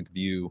pessimistic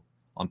view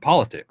on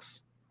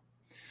politics.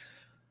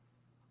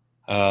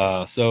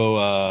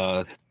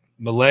 So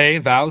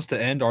Milei vows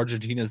to end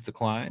Argentina's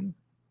decline.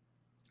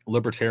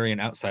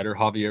 Libertarian outsider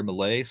Javier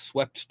Milei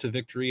swept to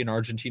victory in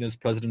Argentina's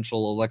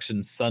presidential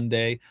election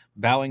Sunday,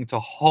 vowing to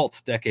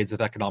halt decades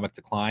of economic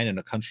decline in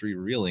a country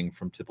reeling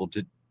from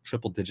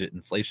triple-digit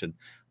inflation.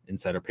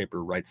 Insider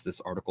Paper writes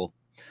this article.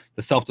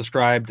 The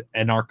self-described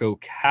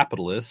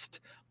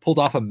anarcho-capitalist pulled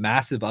off a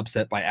massive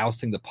upset by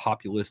ousting the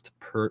populist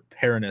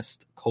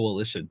Peronist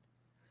coalition,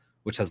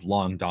 which has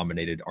long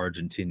dominated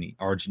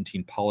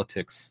Argentine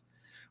politics.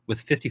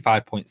 With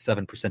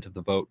 55.7% of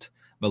the vote,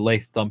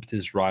 Milei thumped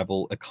his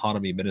rival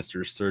economy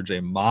minister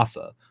Sergio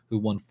Massa, who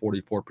won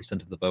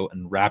 44% of the vote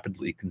and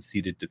rapidly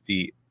conceded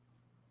defeat.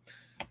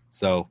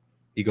 So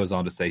he goes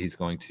on to say he's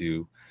going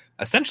to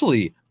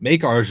essentially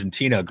make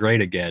Argentina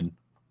great again.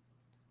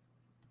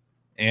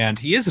 And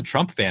he is a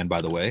Trump fan,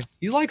 by the way.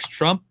 He likes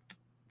Trump.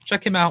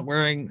 Check him out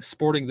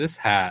sporting this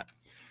hat.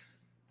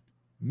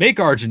 Make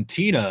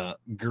Argentina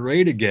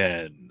great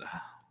again.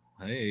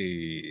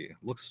 Hey,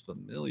 looks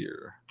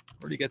familiar.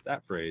 Where do you get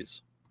that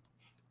phrase?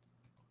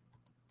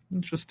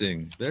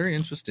 Interesting. Very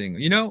interesting.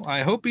 You know,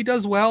 I hope he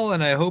does well,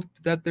 and I hope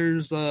that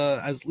there's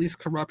as least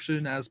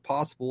corruption as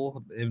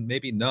possible, and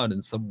maybe none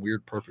in some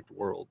weird perfect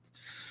world.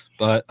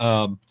 But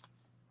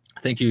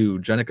thank you,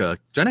 Jenica.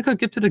 Jenica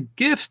gifted a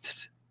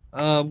gift,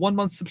 1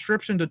 month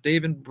subscription to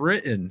Dave in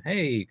Britain.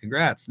 Hey,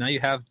 congrats. Now you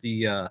have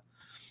the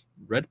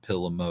red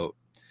pill emote.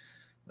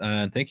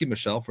 And thank you,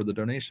 Michelle, for the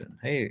donation.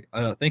 Hey,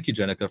 thank you,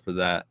 Jenica, for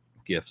that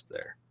gift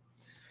there.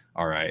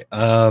 All right.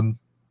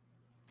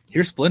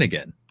 Here's Flynn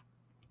again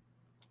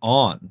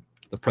on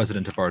the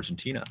president of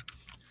Argentina.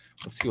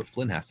 Let's see what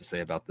Flynn has to say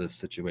about this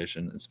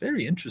situation. It's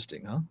very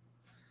interesting, huh?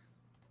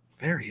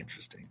 Very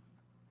interesting.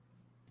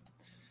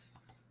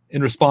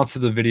 In response to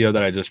the video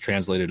that I just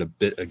translated a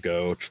bit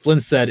ago, Flynn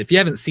said, if you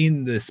haven't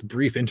seen this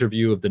brief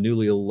interview of the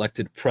newly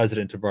elected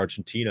president of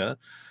Argentina,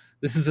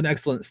 this is an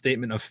excellent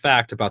statement of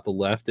fact about the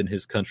left in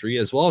his country,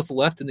 as well as the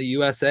left in the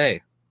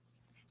USA.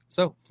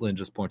 So Flynn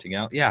just pointing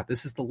out, yeah,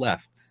 this is the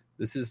left.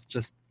 This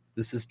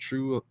is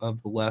true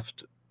of the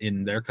left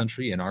in their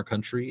country, in our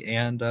country,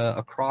 and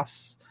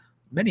across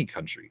many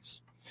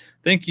countries.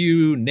 Thank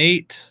you,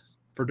 Nate,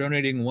 for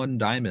donating 1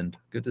 diamond.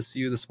 Good to see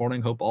you this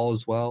morning. Hope all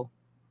is well.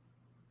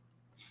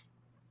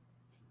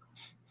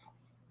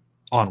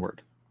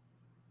 Onward.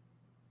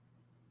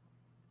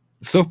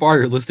 So far,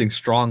 you're listing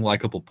strong,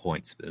 likable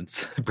points,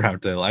 Vince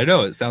Browntail. I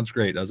know, it sounds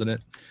great, doesn't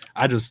it?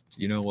 I just,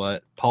 you know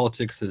what?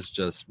 Politics has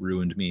just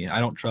ruined me. I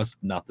don't trust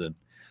nothing.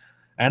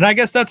 And I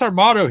guess that's our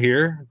motto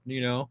here,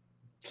 you know.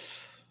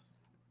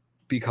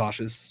 Be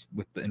cautious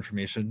with the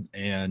information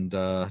and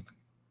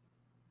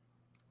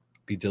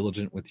be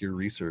diligent with your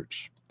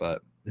research.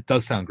 But it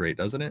does sound great,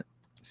 doesn't it?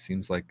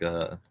 Seems like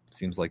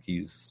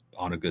he's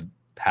on a good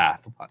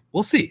path.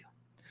 We'll see.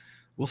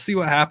 We'll see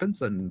what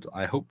happens, and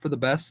I hope for the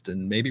best,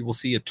 and maybe we'll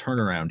see a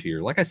turnaround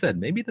here. Like I said,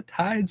 maybe the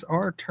tides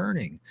are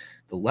turning.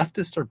 The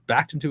leftists are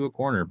backed into a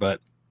corner,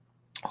 but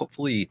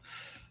hopefully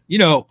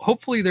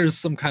there's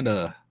some kind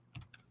of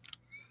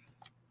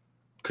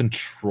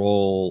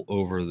control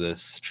over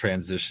this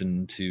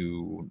transition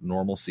to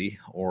normalcy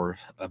or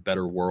a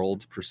better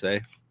world, per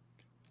se.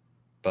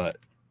 But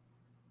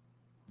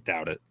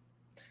doubt it.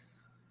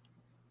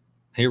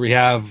 Here we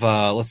have,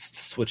 let's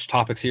switch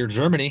topics here.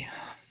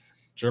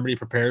 Germany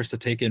prepares to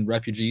take in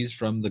refugees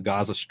from the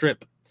Gaza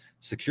Strip.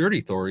 Security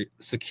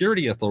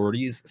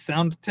authorities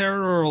sound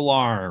terror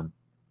alarm.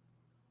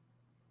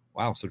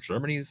 Wow, so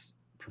Germany's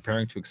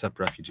preparing to accept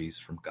refugees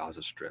from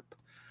Gaza Strip.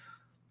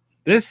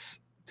 This,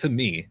 to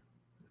me,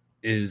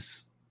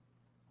 is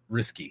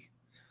risky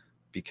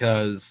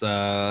because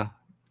are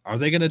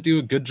they going to do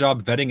a good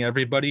job vetting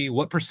everybody?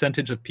 What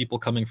percentage of people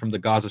coming from the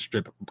Gaza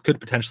Strip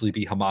could potentially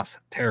be Hamas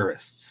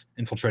terrorists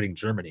infiltrating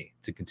Germany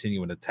to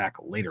continue an attack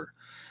later?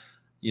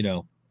 You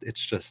know,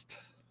 it's just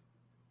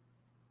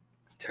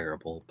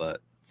terrible,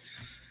 but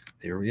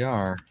here we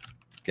are.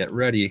 Get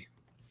ready.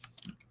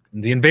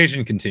 The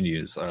invasion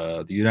continues.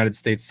 The United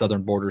States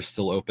southern border is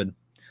still open.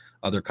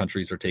 Other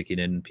countries are taking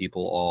in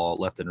people all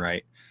left and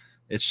right.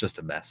 It's just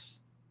a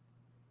mess.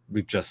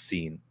 We've just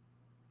seen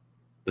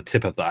the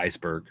tip of the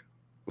iceberg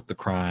with the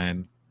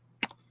crime,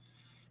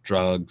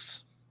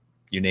 drugs,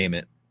 you name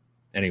it.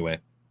 Anyway.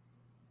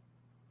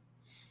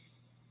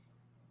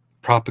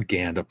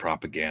 Propaganda.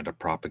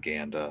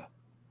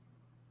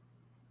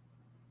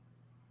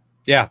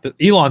 Yeah,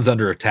 Elon's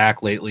under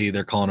attack lately.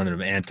 They're calling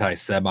him an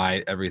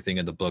anti-Semite, everything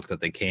in the book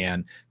that they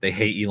can. They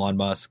hate Elon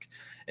Musk.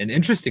 And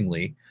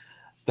interestingly,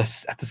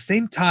 at the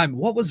same time,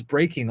 what was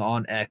breaking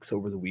on X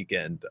over the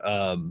weekend?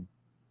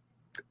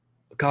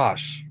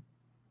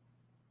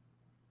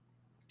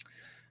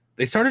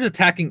 They started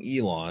attacking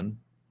Elon.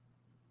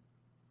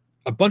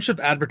 A bunch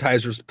of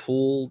advertisers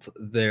pulled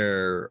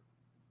their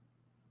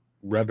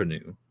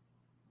revenue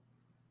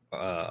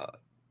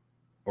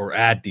or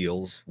ad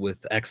deals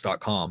with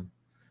X.com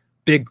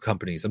big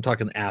companies, I'm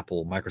talking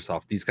Apple,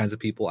 Microsoft, these kinds of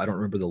people. I don't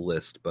remember the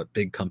list, but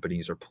big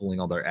companies are pulling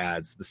all their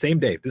ads the same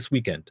day, this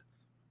weekend,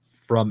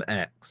 from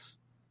X,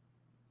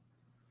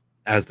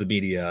 as the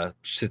media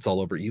shits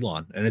all over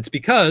Elon. And it's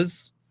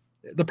because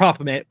the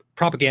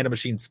propaganda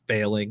machine's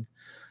failing.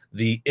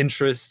 The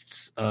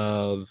interests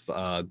of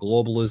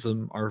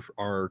globalism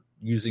are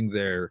using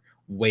their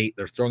weight.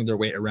 They're throwing their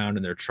weight around,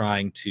 and they're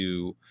trying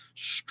to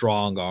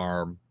strong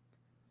arm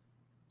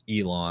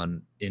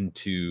Elon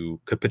into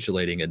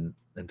capitulating and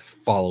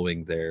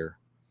following their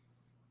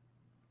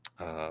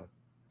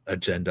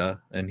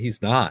agenda. And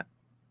he's not.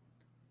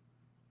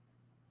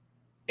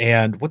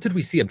 And what did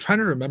we see? I'm trying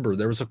to remember.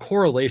 There was a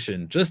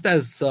correlation just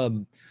as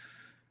some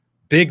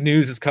big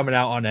news is coming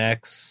out on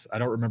X. I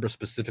don't remember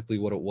specifically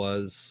what it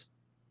was.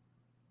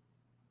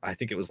 I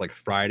think it was like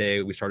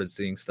Friday we started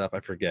seeing stuff. I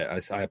forget.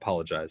 I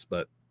apologize.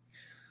 But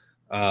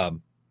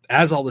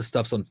as all this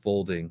stuff's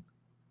unfolding,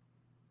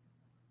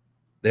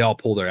 they all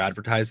pull their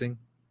advertising.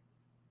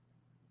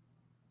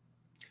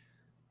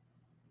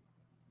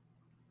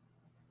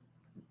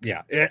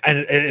 Yeah, and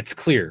it's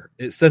clear.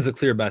 It sends a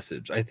clear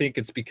message. I think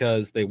it's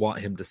because they want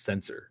him to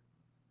censor.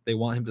 They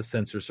want him to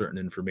censor certain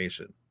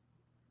information.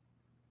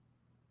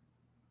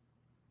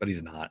 But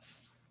he's not.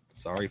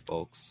 Sorry,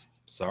 folks.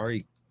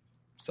 Sorry,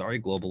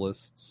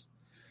 globalists.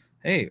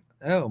 Hey,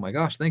 oh my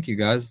gosh, thank you,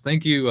 guys.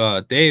 Thank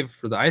you, Dave,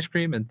 for the ice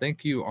cream, and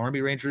thank you, Army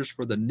Rangers,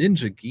 for the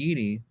Ninja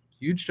Genie.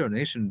 Huge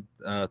donation.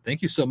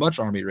 Thank you so much,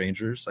 Army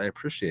Rangers. I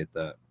appreciate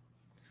that.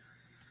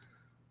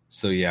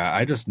 So yeah,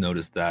 I just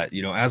noticed that,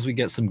 as we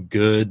get some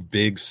good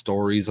big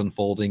stories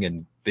unfolding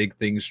and big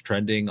things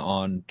trending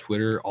on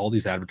Twitter, all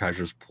these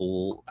advertisers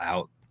pull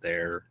out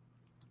their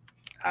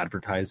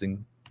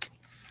advertising.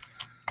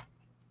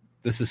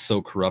 This is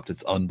so corrupt.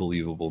 It's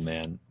unbelievable,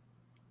 man.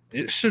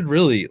 It should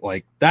really,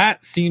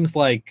 that seems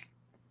like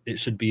it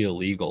should be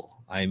illegal.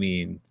 I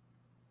mean,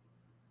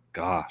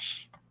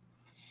 gosh.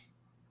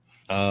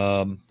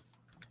 All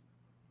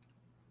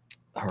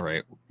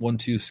right. 1,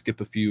 2, skip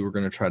a few. We're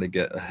going to try to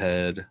get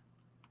ahead.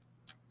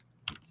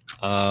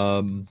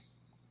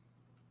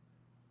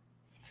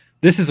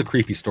 This is a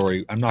creepy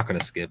story. I'm not going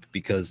to skip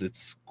because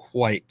it's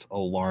quite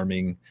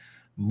alarming.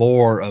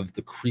 More of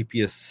the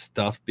creepiest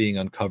stuff being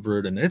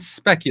uncovered, and it's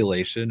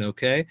speculation,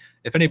 okay?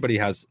 If anybody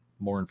has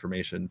more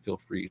information, feel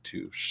free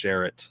to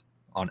share it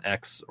on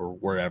X or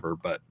wherever.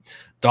 But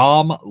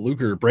Dom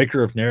Luker,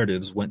 breaker of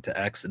narratives, went to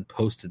X and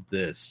posted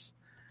this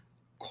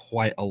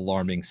quite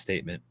alarming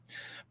statement.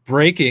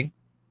 Breaking,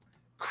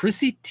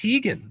 Chrissy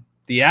Teigen,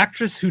 the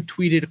actress who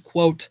tweeted,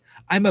 quote,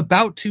 "I'm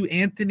about to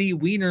Anthony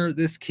Weiner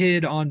this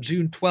kid on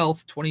June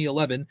 12th,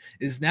 2011,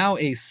 is now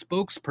a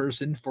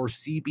spokesperson for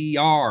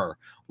CBR,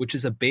 which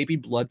is a baby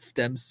blood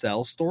stem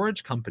cell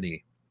storage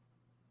company.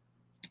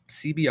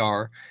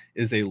 CBR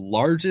is a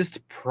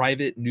largest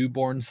private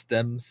newborn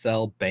stem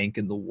cell bank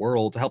in the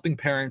world, helping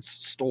parents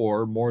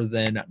store more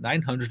than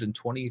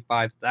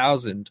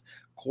 925,000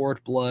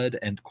 cord blood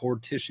and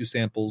cord tissue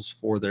samples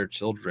for their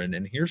children."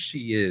 And here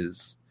she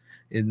is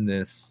in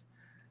this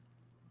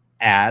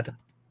ad.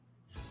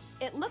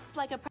 It looks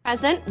like a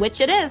present,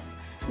 which it is.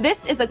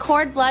 This is a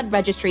cord blood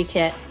registry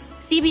kit.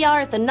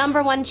 CBR is the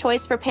 #1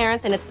 choice for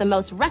parents, and it's the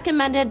most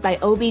recommended by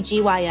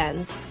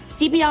OBGYNs.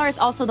 CBR is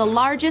also the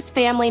largest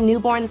family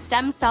newborn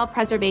stem cell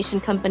preservation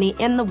company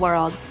in the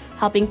world,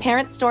 helping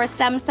parents store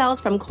stem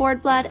cells from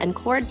cord blood and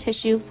cord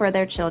tissue for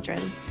their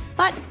children.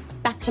 But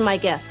back to my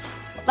gift.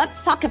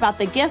 Let's talk about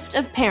the gift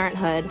of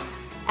parenthood.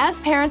 As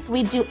parents,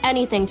 we do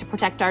anything to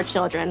protect our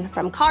children,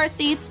 from car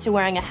seats to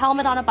wearing a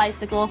helmet on a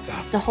bicycle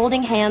to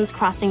holding hands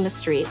crossing the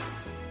street.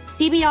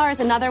 CBR is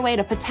another way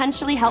to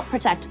potentially help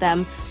protect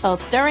them,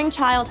 both during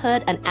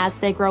childhood and as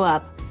they grow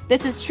up.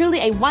 This is truly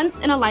a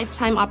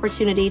once-in-a-lifetime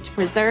opportunity to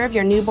preserve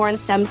your newborn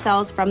stem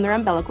cells from their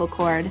umbilical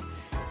cord.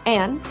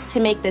 And to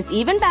make this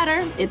even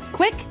better, it's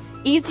quick,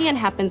 easy, and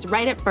happens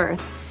right at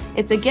birth.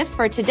 It's a gift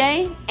for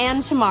today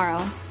and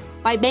tomorrow.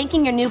 By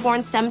banking your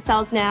newborn stem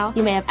cells now,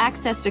 you may have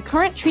access to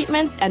current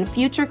treatments and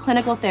future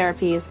clinical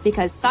therapies,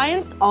 because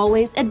science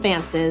always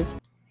advances.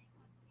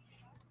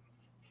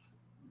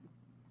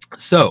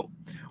 So,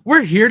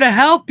 we're here to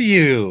help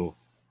you.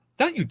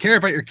 Don't you care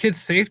about your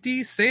kids'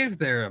 safety? Save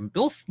them.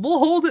 We'll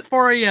hold it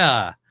for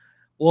you.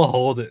 We'll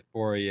hold it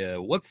for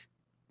you. What's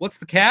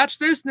the catch?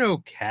 There's no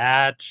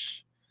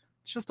catch.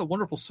 It's just a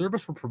wonderful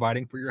service we're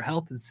providing for your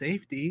health and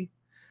safety.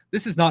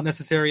 This is not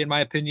necessary, in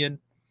my opinion.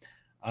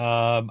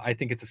 I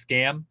think it's a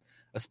scam,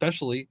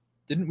 especially.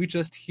 Didn't we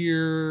just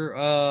hear?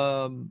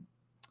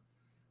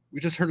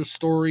 We just heard a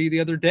story the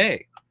other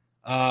day.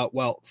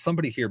 Well,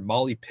 somebody here,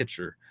 Molly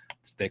Pitcher,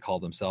 they call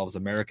themselves,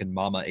 American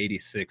Mama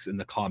 86, in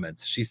the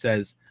comments. She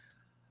says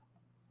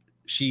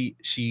she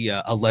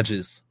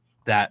alleges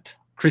that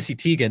Chrissy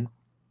Teigen.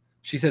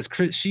 She says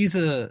she's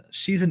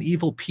an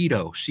evil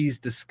pedo. She's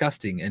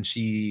disgusting, and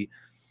she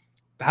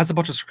has a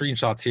bunch of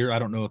screenshots here. I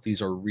don't know if these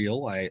are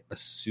real. I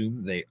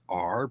assume they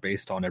are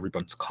based on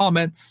everyone's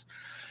comments.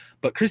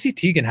 But Chrissy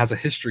Teigen has a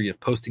history of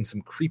posting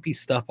some creepy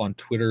stuff on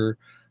Twitter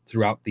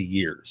throughout the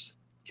years.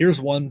 Here's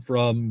one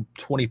from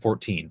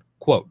 2014.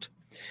 Quote,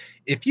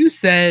 If you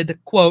said,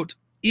 quote,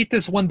 eat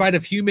this one bite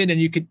of human and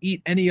you can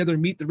eat any other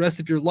meat the rest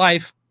of your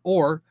life,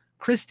 or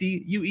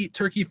Christy, you eat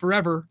turkey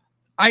forever,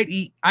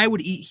 I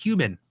would eat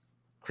human,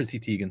 Chrissy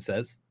Teigen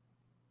says.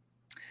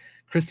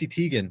 Chrissy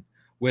Teigen,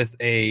 with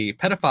a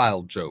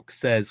pedophile joke,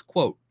 says,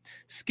 quote,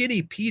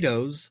 skinny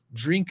pedos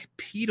drink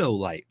pedo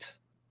light.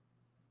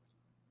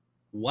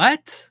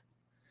 What?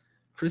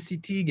 Chrissy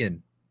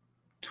Teigen,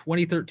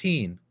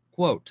 2013,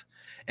 quote,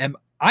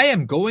 I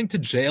am going to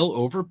jail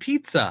over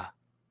pizza.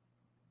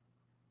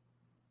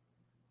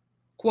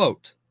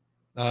 Quote,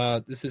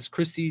 this is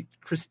Christine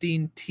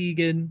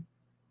Teigen,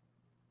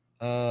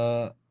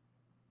 I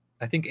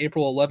think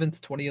April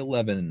 11th,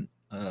 2011.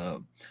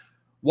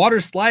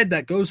 Water slide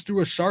that goes through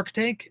a shark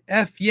tank?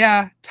 F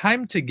yeah,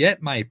 time to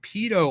get my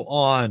pedo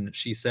on,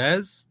 she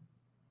says.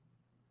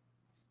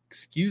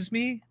 Excuse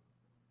me?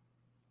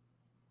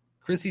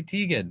 Chrissy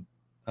Teigen,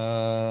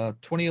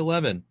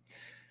 2011.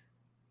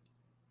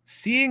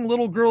 Seeing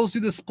little girls do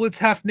the splits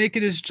half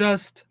naked is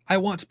just, I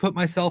want to put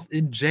myself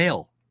in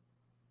jail,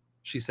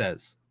 she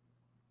says.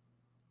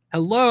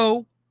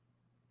 Hello?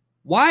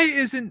 Why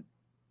isn't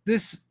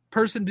this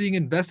person being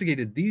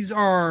investigated? These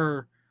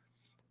are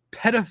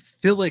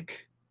pedophilic.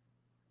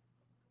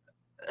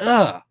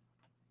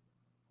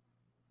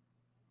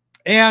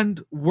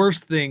 And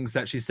worse things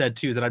that she said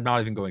too that I'm not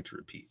even going to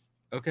repeat.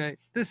 Okay?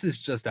 This is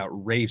just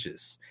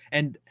outrageous.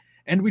 And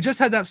we just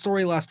had that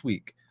story last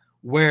week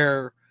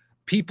where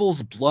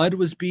people's blood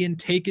was being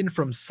taken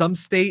from some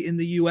state in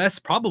the US,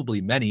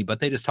 probably many, but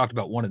they just talked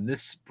about one in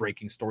this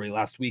breaking story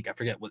last week. I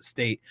forget what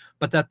state,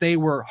 but that they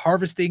were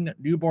harvesting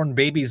newborn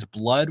babies'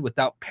 blood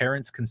without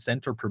parents'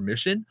 consent or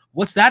permission.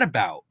 What's that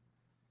about?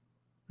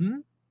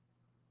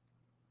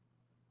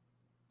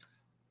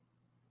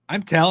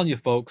 I'm telling you,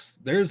 folks,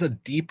 there's a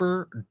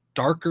deeper,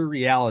 darker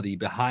reality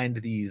behind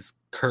these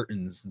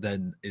curtains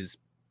than is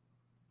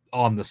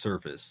on the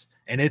surface.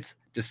 And it's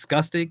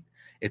disgusting.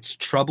 It's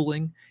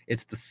troubling.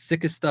 It's the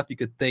sickest stuff you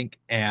could think.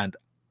 And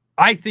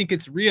I think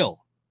it's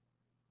real.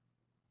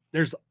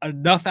 There's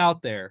enough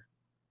out there.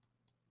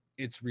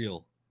 It's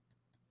real,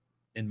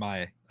 in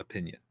my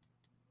opinion.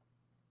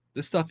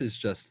 This stuff is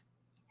just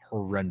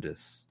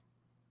horrendous.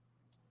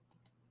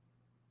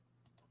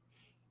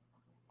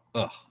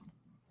 Ugh.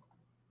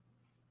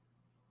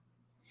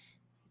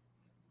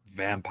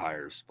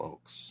 Vampires,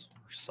 folks,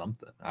 or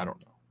something. I don't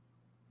know.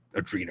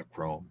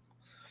 Adrenochrome.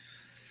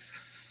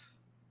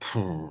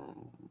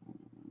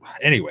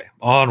 Anyway,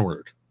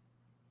 onward.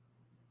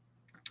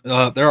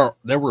 There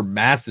were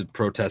massive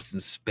protests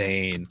in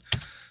Spain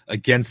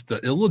against the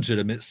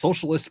illegitimate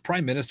socialist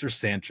Prime Minister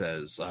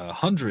Sanchez.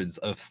 Hundreds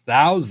of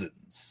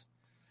thousands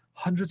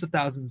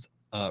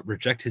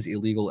reject his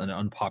illegal and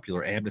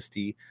unpopular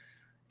amnesty,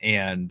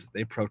 and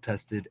they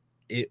protested.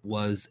 It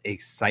was a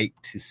sight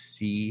to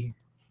see.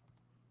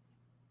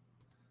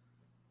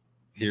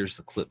 Here's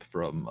a clip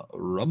from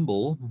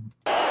Rumble,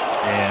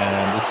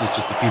 and this was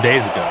just a few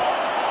days ago.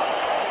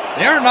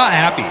 They are not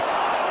happy.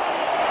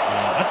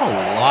 That's a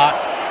lot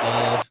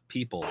of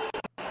people.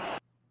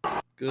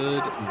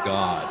 Good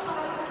God.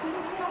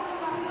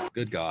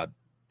 Good God.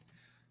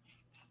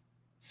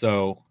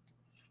 So,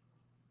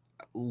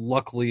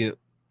 luckily,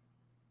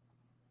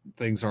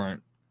 things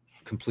aren't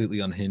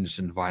completely unhinged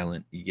and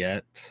violent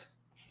yet.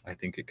 I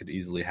think it could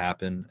easily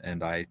happen,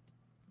 and I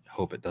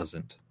hope it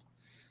doesn't.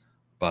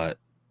 But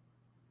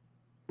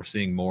we're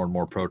seeing more and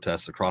more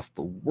protests across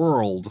the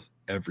world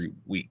every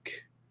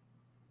week.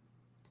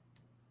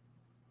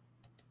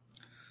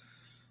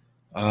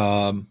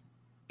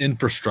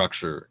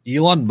 Infrastructure.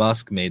 Elon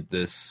Musk made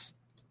this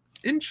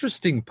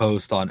interesting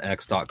post on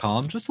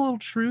x.com. Just a little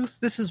truth.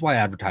 This is why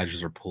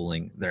advertisers are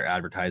pulling their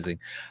advertising.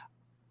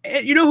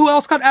 You know who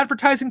else got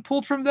advertising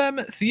pulled from them?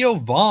 Theo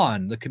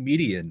Von, the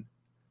comedian.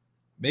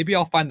 Maybe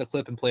I'll find the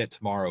clip and play it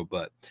tomorrow,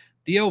 but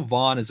Theo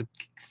Von is a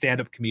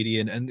stand-up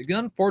comedian, and the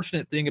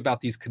unfortunate thing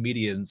about these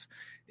comedians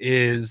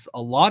is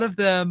a lot of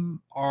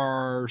them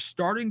are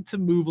starting to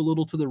move a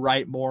little to the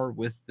right more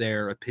with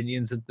their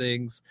opinions and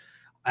things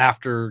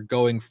after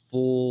going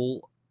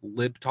full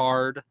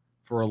libtard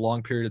for a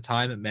long period of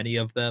time, and many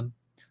of them,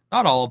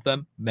 not all of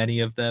them, many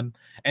of them.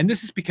 And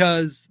this is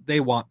because they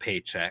want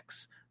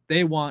paychecks.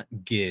 They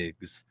want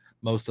gigs,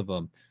 most of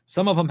them.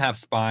 Some of them have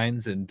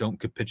spines and don't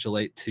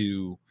capitulate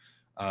to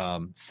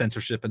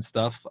censorship and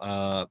stuff.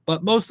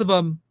 But most of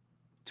them,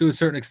 to a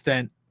certain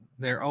extent,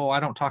 they're, I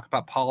don't talk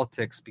about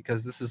politics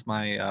because this is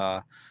my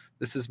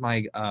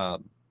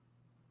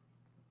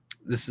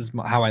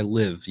how I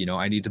live. You know,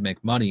 I need to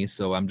make money,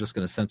 so I'm just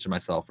going to censor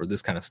myself or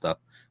this kind of stuff.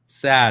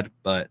 Sad,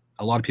 but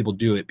a lot of people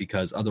do it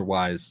because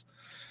otherwise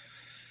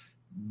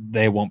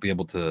they won't be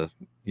able to,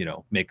 you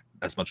know, make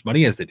as much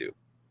money as they do.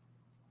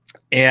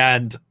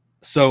 And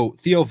so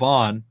Theo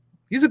Von,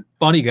 he's a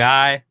funny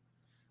guy.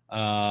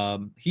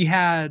 He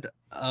had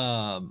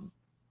let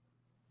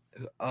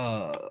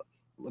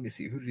me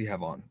see, who did he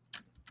have on?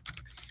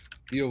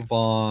 Theo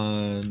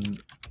Von.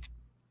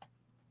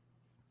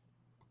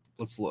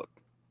 Let's look.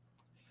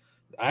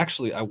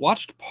 Actually, I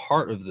watched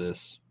part of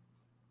this.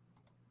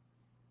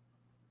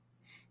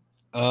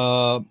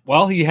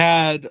 Well, he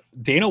had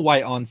Dana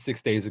White on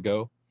 6 days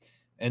ago.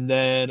 And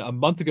then a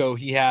month ago,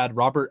 he had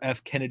Robert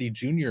F. Kennedy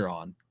Jr.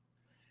 on.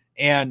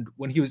 And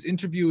when he was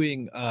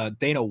interviewing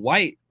Dana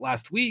White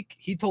last week,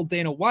 he told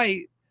Dana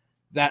White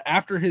that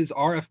after his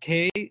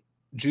RFK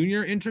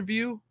Jr.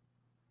 interview,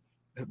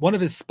 one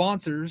of his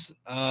sponsors,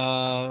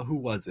 who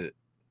was it?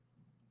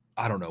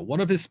 I don't know. One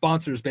of his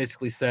sponsors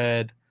basically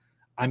said,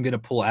 I'm going to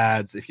pull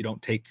ads if you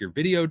don't take your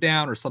video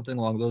down, or something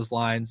along those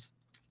lines.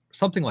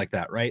 Something like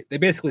that, right? They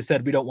basically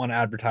said, we don't want to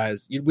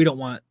advertise. We don't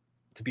want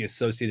to be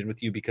associated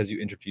with you because you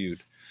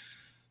interviewed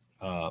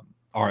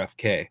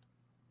RFK.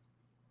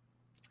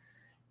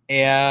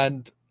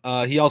 And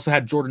he also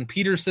had Jordan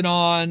Peterson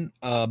on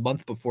a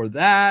month before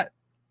that.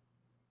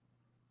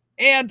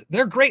 And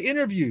they're great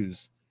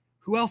interviews.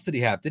 Who else did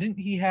he have? Didn't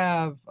he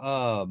have...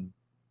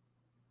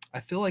 I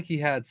feel like he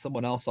had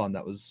someone else on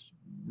that was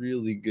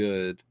really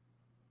good.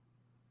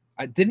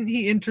 Didn't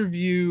he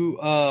interview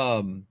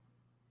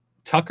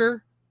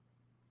Tucker?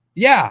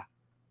 Yeah,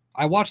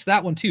 I watched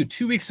that one too.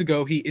 2 weeks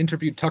ago, he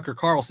interviewed Tucker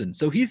Carlson.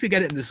 So he's going to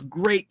get it in this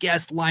great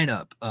guest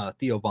lineup,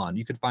 Theo Von.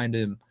 You can find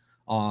him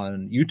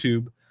on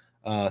YouTube.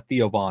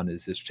 Theo Von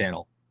is his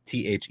channel,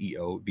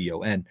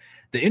 Theovon.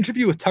 The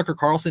interview with Tucker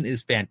Carlson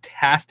is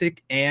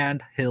fantastic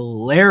and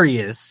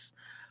hilarious.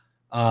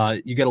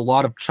 You get a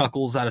lot of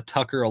chuckles out of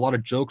Tucker, a lot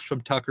of jokes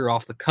from Tucker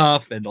off the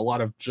cuff, and a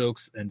lot of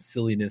jokes and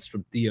silliness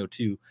from Theo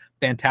too.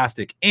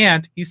 Fantastic.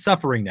 And he's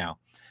suffering now.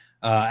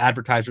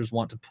 Advertisers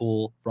want to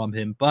pull from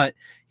him, but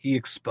he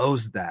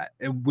exposed that,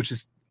 which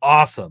is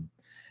awesome.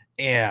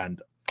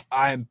 And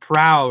I'm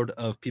proud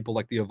of people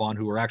like Theo Von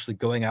who are actually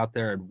going out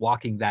there and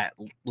walking that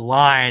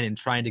line and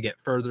trying to get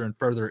further and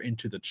further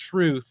into the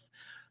truth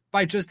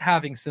by just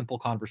having simple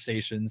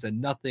conversations and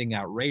nothing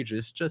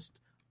outrageous,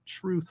 just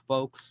truth,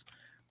 folks.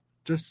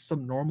 Just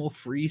some normal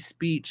free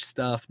speech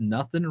stuff,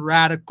 nothing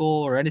radical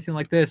or anything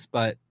like this,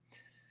 but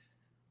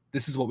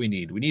this is what we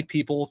need. We need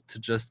people to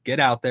just get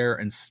out there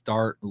and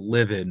start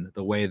living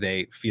the way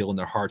they feel in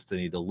their hearts they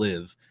need to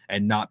live,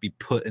 and not be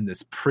put in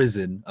this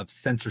prison of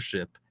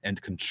censorship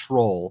and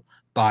control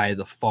by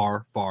the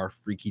far, far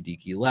freaky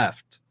deaky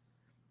left,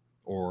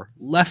 or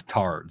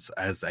leftards,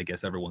 as I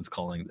guess everyone's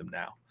calling them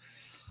now.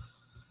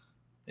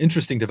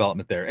 Interesting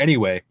development there.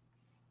 Anyway,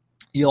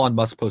 Elon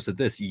Musk posted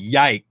this.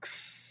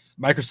 Yikes.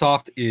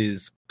 Microsoft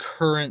is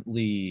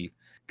currently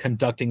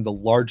conducting the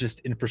largest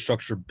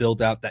infrastructure build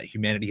out that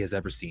humanity has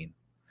ever seen.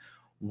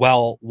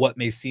 Well, what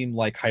may seem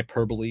like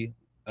hyperbole,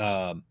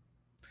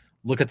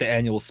 look at the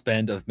annual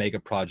spend of mega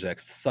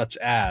projects such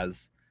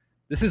as,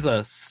 this is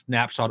a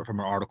snapshot from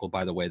an article,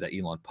 by the way, that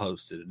Elon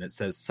posted, and it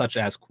says, such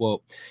as,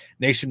 quote,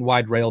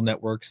 nationwide rail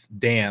networks,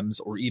 dams,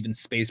 or even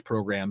space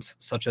programs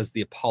such as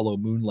the Apollo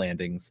moon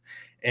landings.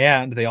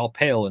 And they all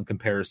pale in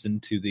comparison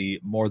to the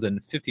more than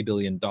 $50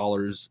 billion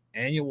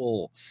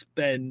annual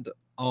spend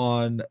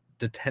on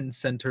data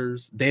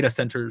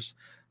centers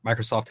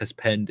Microsoft has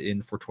penned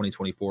in for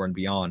 2024 and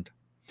beyond.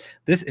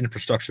 This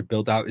infrastructure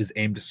build-out is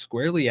aimed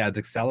squarely at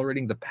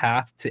accelerating the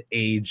path to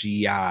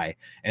AGI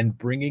and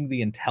bringing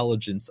the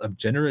intelligence of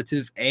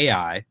generative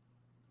AI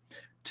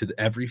to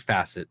every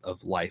facet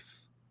of life. ...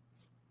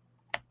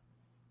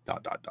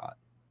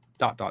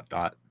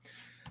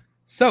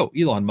 So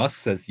Elon Musk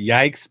says,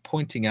 yikes,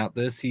 pointing out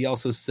this. He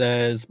also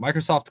says,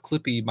 Microsoft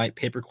Clippy might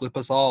paperclip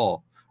us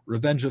all.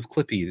 Revenge of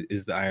Clippy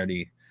is the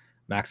irony,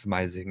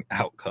 maximizing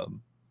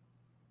outcome.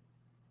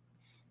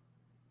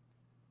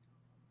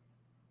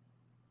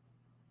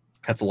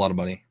 That's a lot of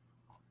money.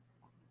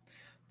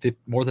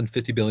 More than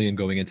 50 billion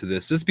going into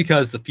this, just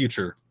because the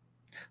future.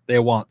 They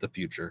want the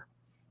future.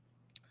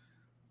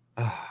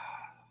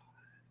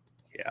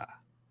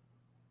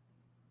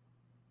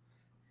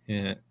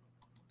 Yeah.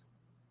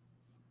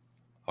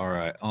 All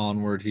right,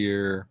 onward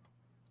here.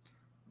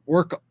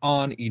 Work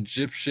on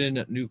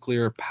Egyptian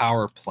nuclear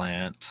power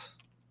plant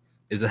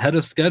is ahead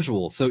of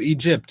schedule. So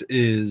Egypt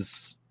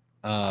is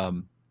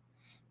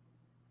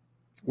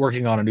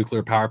working on a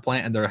nuclear power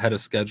plant, and they're ahead of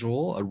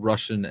schedule, a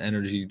Russian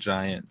energy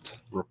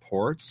giant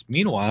reports.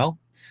 Meanwhile,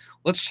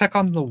 let's check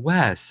on the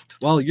West.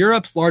 Well,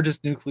 Europe's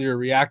largest nuclear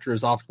reactor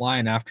is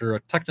offline after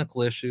a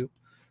technical issue.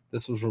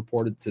 This was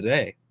reported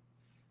today,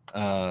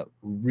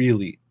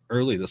 really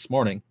early this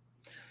morning.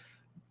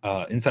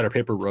 Insider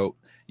Paper wrote,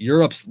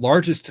 Europe's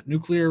largest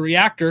nuclear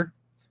reactor,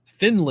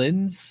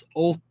 Finland's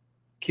Olkiluoto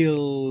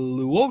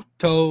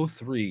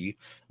 3,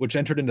 which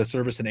entered into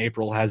service in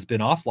April, has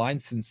been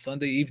offline since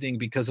Sunday evening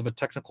because of a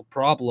technical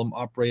problem,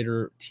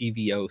 operator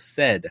TVO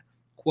said.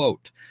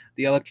 Quote,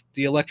 the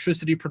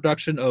electricity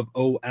production of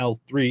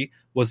OL3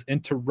 was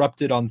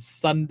interrupted on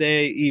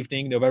Sunday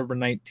evening, November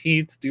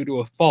 19th, due to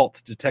a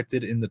fault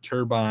detected in the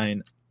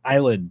turbine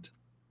island.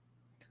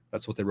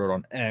 That's what they wrote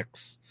on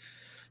X.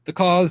 The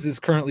cause is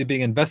currently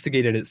being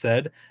investigated, it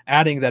said,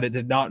 adding that it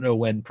did not know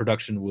when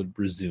production would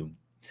resume.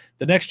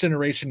 The next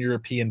generation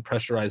European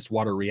pressurized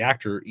water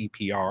reactor,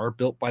 EPR,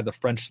 built by the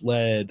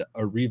French-led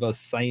Areva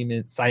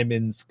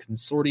Siemens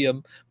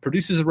Consortium,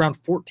 produces around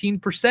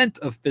 14%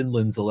 of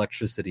Finland's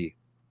electricity.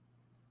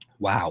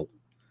 Wow.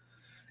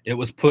 It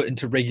was put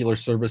into regular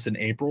service in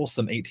April,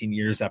 some 18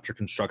 years after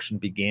construction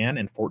began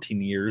and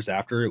 14 years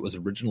after it was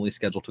originally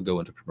scheduled to go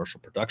into commercial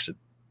production.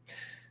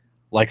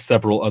 Like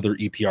several other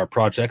EPR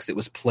projects, it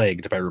was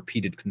plagued by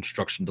repeated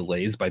construction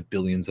delays by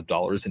billions of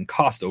dollars in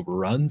cost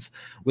overruns,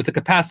 with a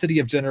capacity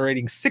of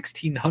generating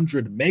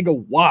 1,600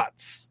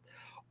 megawatts.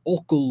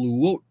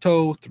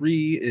 Olkiluoto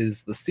 3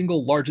 is the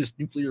single largest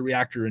nuclear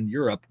reactor in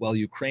Europe, while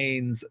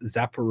Ukraine's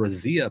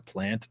Zaporizhia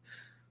plant,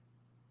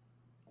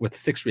 with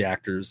 6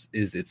 reactors,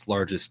 is its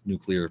largest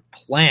nuclear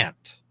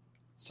plant.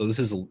 So this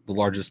is the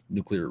largest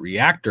nuclear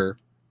reactor.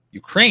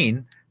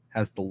 Ukraine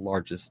has the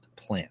largest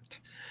plant.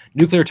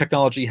 Nuclear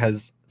technology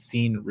has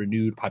seen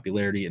renewed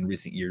popularity in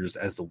recent years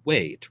as a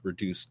way to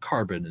reduce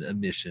carbon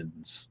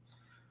emissions.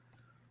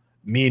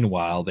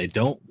 Meanwhile, they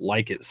don't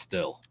like it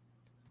still.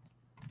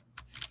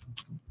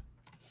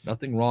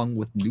 Nothing wrong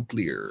with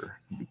nuclear.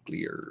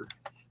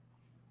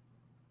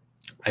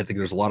 I think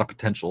there's a lot of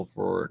potential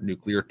for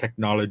nuclear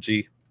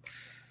technology.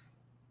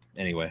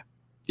 Anyway,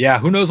 yeah,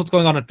 who knows what's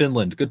going on in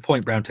Finland? Good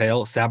point,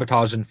 Browntail.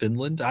 Sabotage in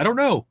Finland? I don't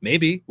know.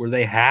 Maybe. Were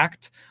they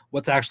hacked?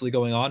 What's actually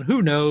going on?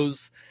 Who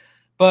knows?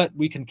 But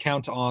we can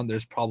count on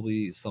there's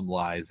probably some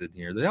lies in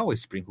here. They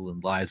always sprinkle in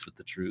lies with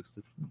the truth.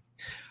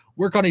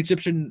 Work on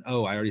Egyptian.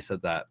 Oh, I already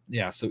said that.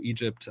 Yeah, so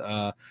Egypt.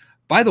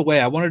 By the way,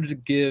 I wanted to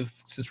give,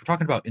 since we're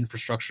talking about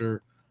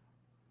infrastructure,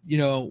 you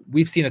know,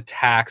 we've seen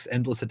attacks,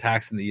 endless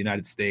attacks in the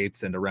United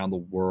States and around the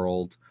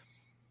world.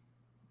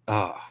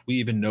 We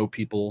even know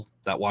people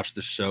that watch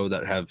the show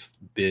that have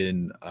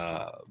been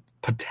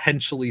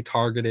potentially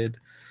targeted.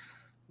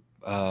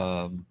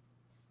 And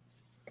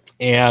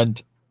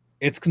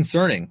it's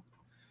concerning.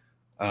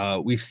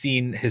 We've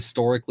seen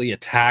historically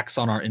attacks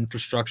on our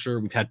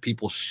infrastructure. We've had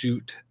people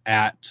shoot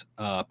at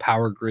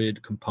power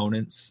grid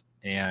components,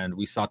 and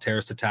we saw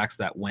terrorist attacks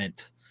that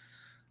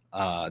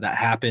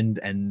happened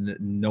and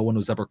no one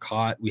was ever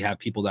caught. We have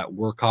people that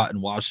were caught in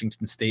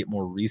Washington State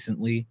more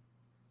recently.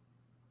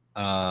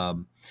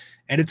 And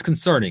it's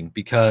concerning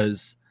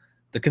because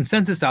the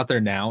consensus out there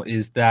now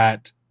is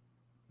that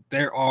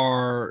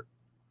our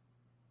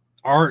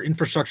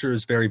infrastructure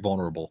is very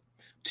vulnerable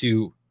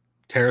to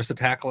terrorist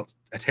attacks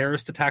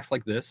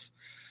like this,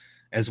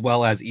 as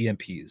well as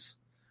EMPs,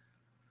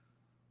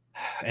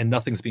 and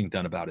nothing's being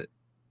done about it.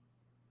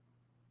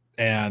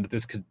 And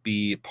this could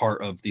be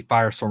part of the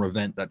firestorm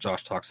event that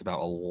Josh talks about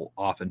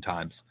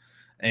oftentimes.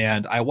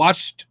 And I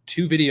watched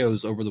 2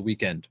 videos over the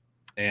weekend,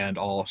 and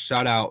I'll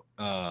shout out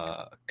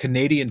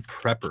Canadian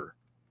Prepper,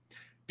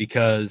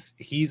 because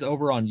he's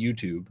over on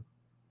YouTube,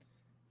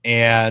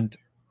 and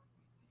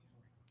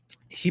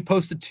he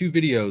posted 2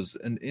 videos,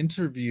 an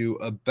interview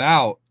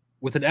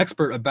with an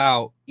expert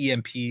about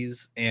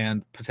EMPs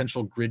and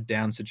potential grid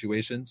down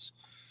situations.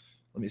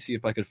 Let me see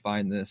if I could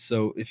find this.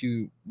 So if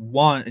you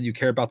want and you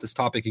care about this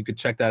topic, you could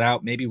check that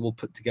out. Maybe we'll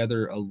put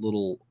together a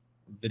little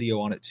video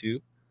on it too.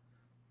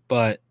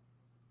 But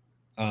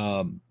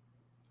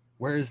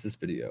where is this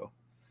video?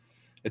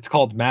 It's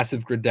called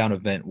Massive Grid Down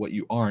Event, What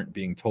You Aren't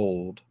Being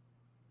Told.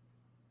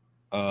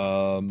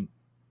 And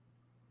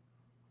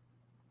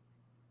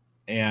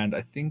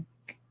I think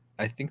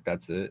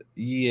that's it.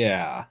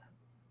 Yeah.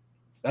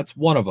 That's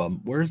one of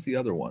them. Where's the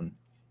other one?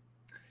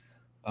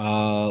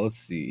 Let's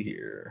see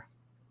here.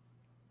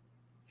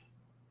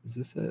 Is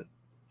this it?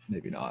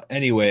 Maybe not.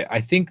 Anyway,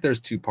 I think there's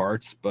 2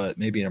 parts, but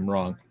maybe I'm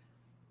wrong.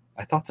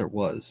 I thought there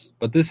was.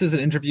 But this is an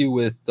interview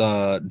with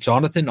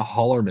Jonathan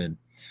Hollerman,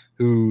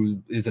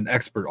 who is an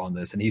expert on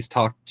this, and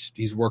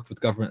he's worked with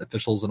government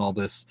officials and all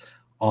this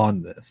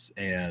on this,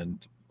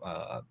 and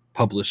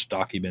published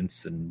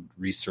documents and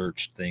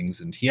researched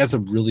things, and he has a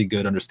really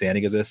good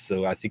understanding of this,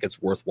 so I think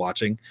it's worth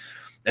watching.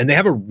 And they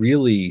have a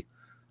really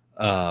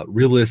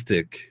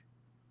realistic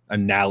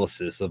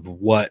analysis of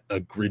what a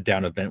grid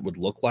down event would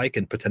look like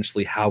and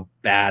potentially how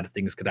bad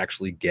things could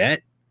actually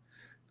get.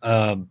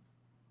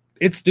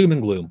 It's doom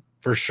and gloom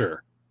for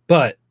sure,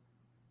 but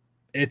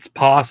it's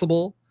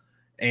possible,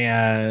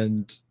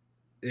 and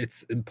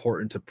it's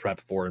important to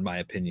prep for, in my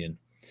opinion,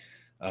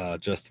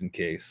 just in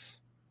case.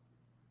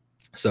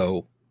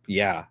 So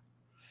yeah,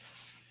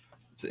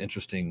 it's an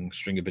interesting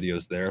string of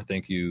videos there.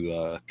 Thank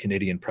you,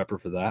 Canadian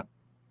Prepper, for that.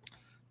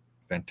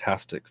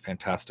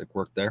 Fantastic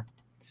work there.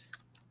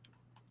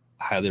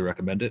 Highly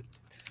recommend it.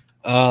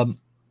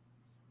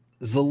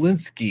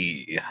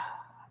 Zelensky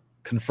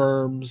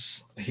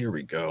confirms, here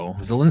we go.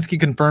 Zelensky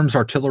confirms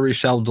artillery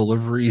shell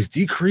deliveries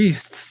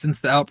decreased since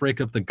the outbreak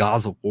of the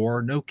Gaza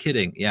war. No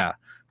kidding. Yeah.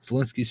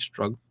 Zelensky's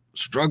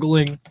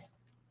struggling.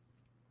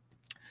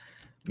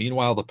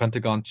 Meanwhile, the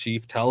Pentagon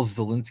chief tells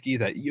Zelensky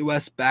that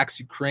U.S. backs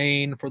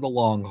Ukraine for the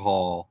long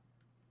haul.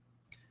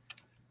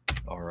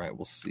 All right,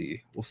 we'll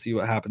see. We'll see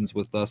what happens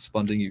with us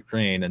funding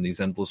Ukraine and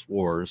these endless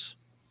wars.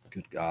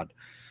 Good God.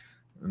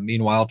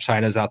 Meanwhile,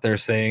 China's out there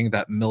saying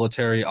that their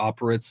military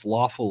operates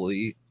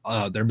lawfully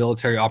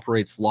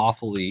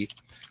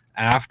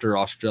after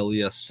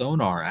Australia's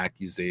sonar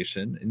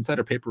accusation.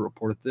 Insider Paper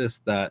reported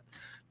that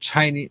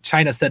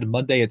China said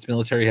Monday its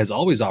military has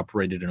always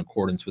operated in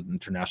accordance with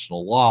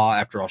international law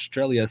after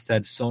Australia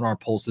said sonar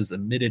pulses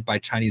emitted by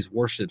Chinese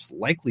warships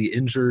likely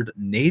injured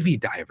Navy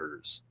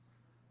divers.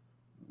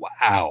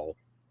 Wow,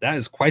 that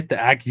is quite the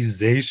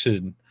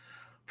accusation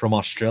from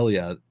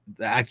Australia.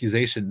 The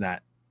accusation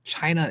that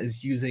China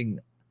is using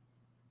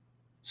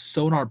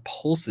sonar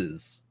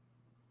pulses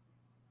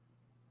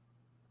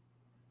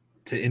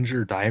to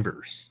injure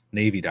divers,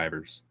 Navy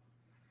divers.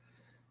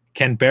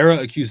 Canberra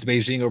accused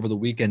Beijing over the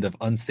weekend of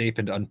unsafe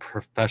and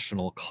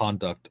unprofessional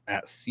conduct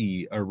at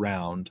sea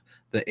around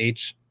the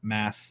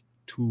HMAS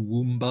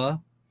Toowoomba,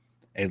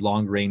 a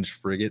long-range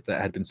frigate that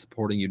had been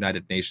supporting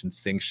United Nations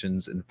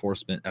sanctions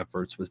enforcement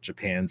efforts with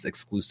Japan's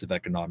exclusive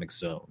economic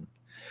zone.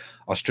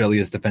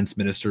 Australia's Defence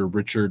Minister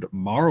Richard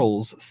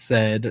Marles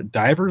said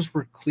divers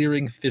were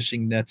clearing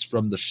fishing nets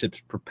from the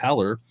ship's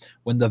propeller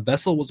when the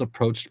vessel was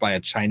approached by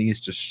a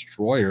Chinese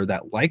destroyer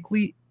that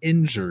likely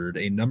injured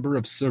a number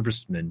of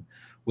servicemen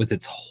with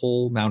its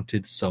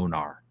hull-mounted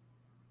sonar.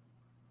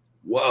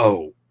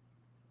 Whoa.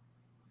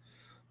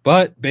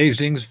 But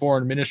Beijing's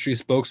foreign ministry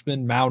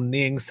spokesman Mao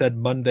Ning said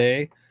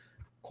Monday,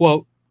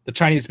 quote, "The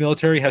Chinese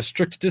military has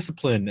strict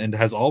discipline and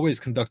has always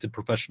conducted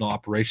professional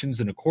operations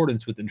in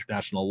accordance with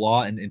international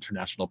law and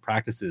international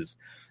practices.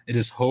 It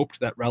is hoped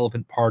that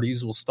relevant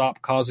parties will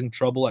stop causing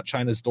trouble at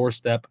China's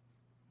doorstep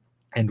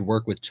and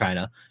work with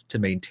China to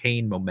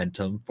maintain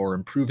momentum for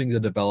improving the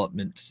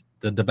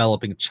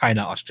developing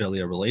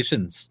China-Australia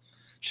relations,"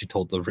 she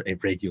told the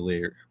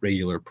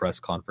regular press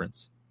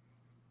conference.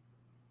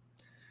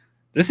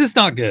 This is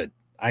not good.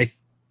 I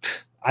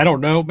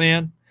don't know,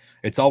 man.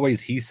 It's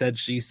always he said,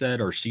 she said,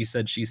 or she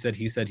said, she said,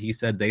 he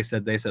said, they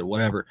said,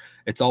 whatever.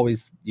 It's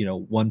always,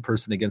 one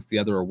person against the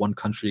other or one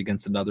country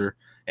against another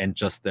and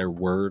just their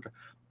word.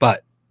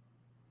 But,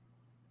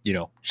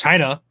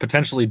 China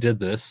potentially did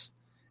this.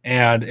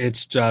 And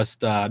it's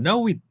just, no,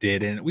 we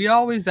didn't. We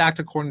always act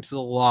according to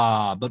the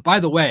law. But by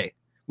the way,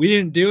 we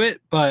didn't do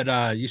it,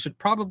 but you should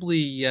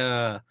probably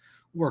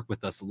work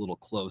with us a little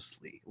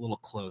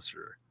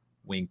closer.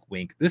 Wink,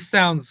 wink. This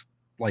sounds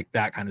like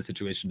that kind of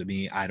situation to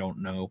me. I don't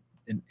know.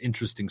 An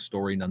interesting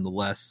story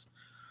nonetheless.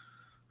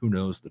 Who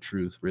knows the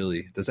truth,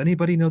 really? Does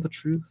anybody know the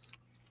truth?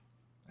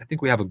 I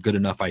think we have a good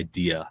enough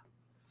idea.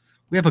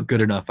 We have a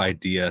good enough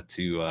idea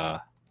to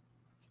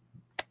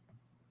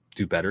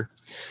do better.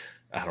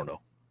 I don't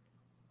know.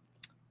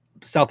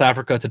 South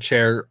Africa to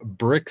chair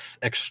BRICS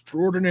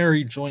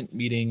extraordinary joint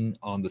meeting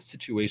on the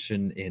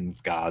situation in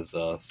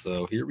Gaza.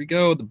 So here we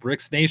go. The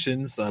BRICS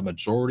nations, a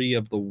majority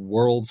of the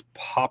world's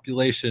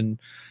population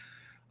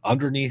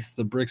underneath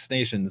the BRICS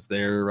nations,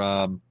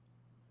 they're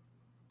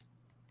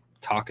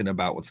talking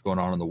about what's going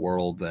on in the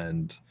world,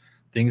 and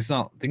things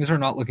are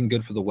not looking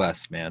good for the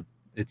West, man.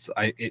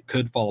 It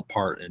could fall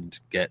apart and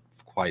get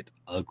quite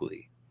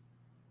ugly.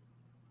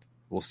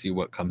 We'll see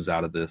what comes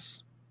out of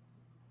this.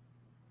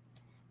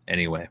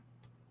 Anyway,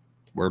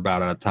 we're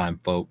about out of time,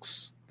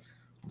 folks.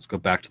 Let's go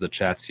back to the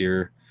chats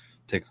here,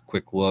 take a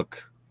quick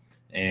look.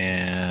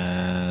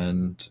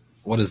 And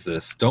what is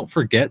this? Don't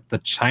forget the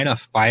China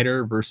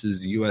fighter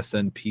versus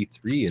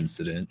USNP3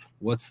 incident.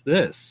 What's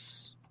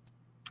this?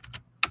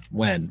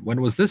 When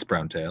was this,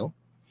 Browntail?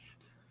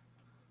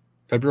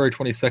 February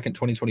 22nd,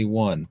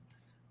 2021.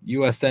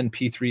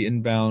 USNP3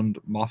 inbound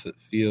Moffett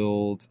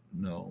Field.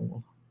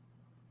 No.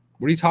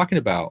 What are you talking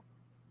about?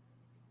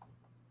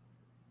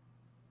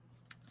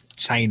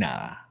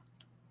 China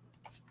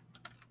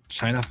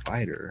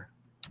fighter.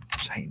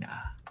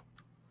 China.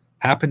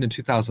 Happened in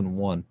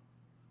 2001.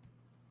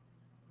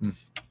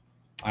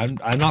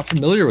 I'm not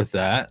familiar with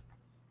that.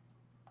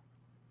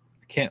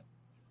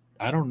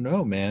 I don't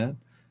know, man.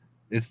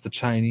 It's the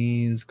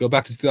Chinese. Go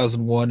back to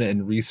 2001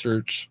 and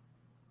research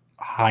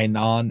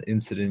Hainan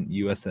incident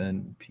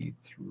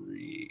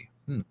USNP3.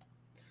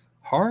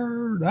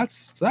 Hard.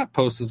 That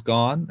post is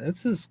gone.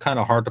 This is kind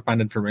of hard to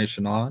find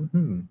information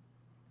on.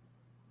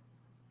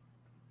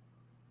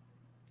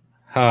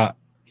 Ha.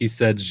 He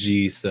said,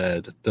 G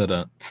said,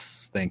 da-da.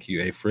 Thank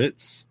you, A.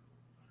 Fritz.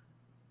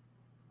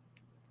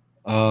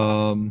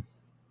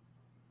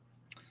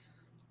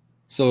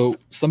 So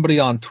somebody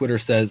on Twitter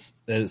says,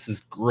 this is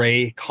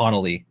Gray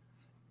Connolly,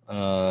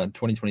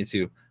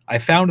 2022. I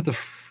found the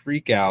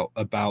freak out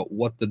about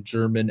what the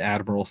German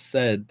admiral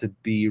said to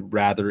be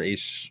rather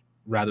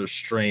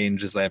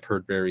strange, as I've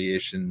heard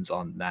variations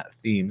on that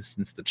theme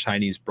since the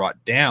Chinese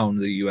brought down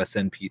the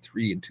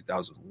USNP3 in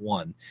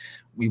 2001.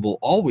 We will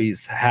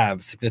always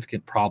have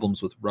significant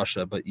problems with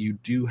Russia, but you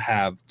do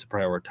have to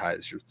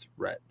prioritize your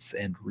threats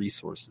and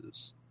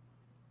resources.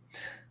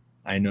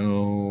 I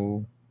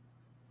know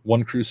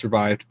one crew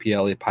survived.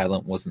 PLA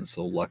pilot wasn't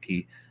so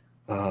lucky.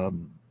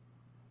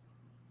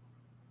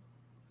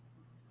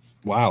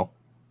 Wow.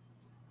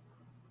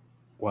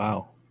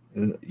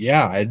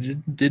 Yeah, I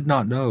did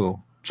not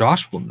know.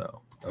 Josh will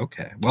know.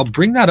 Okay. Well,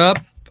 bring that up,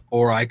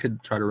 or I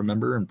could try to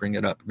remember and bring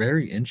it up.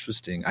 Very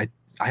interesting. I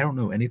don't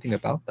know anything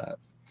about that.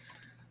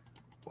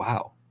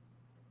 Wow.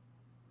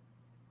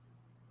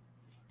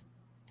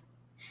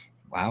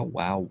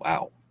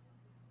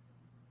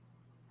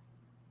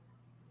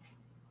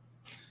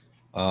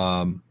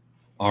 All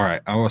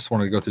right. I just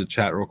want to go through the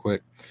chat real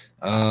quick.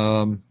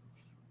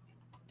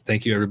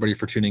 Thank you, everybody,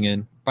 for tuning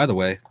in. By the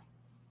way,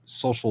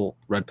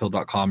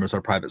 socialredpill.com is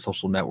our private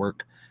social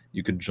network.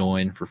 You could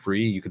join for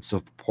free. You could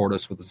support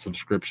us with a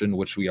subscription,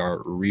 which we are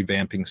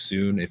revamping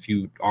soon. If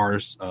you are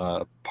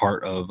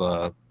part of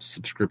a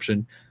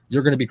subscription,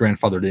 you're going to be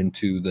grandfathered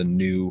into the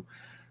new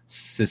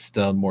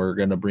system. We're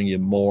going to bring you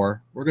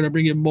more. We're going to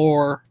bring you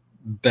more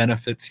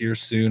benefits here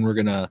soon. We're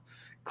going to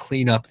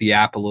clean up the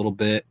app a little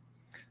bit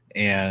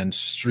and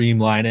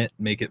streamline it,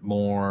 make it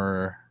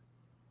more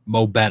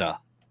mo-betta.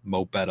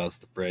 Mo-betta is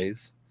the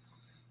phrase.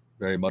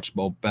 Very much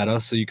mo-betta.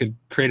 So you could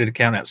create an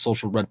account at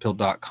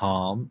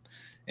socialredpill.com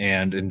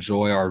and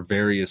enjoy our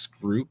various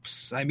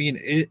groups. I mean,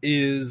 it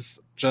is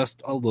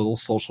just a little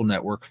social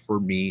network for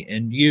me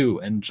and you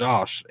and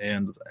Josh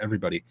and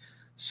everybody.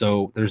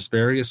 So there's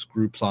various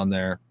groups on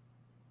there.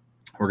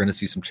 We're going to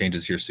see some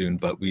changes here soon,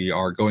 but we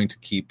are going to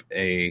keep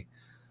a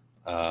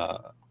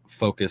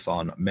focus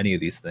on many of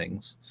these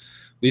things.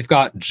 We've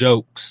got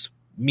jokes,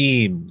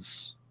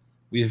 memes.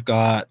 We've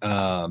got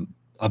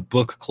a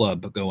book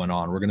club going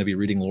on. We're going to be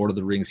reading Lord of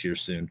the Rings here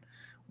soon.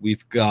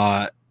 We've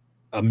got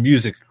a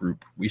music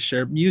group. We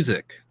share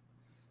music.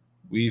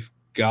 We've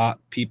got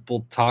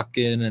people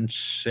talking and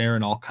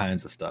sharing all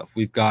kinds of stuff.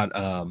 We've got,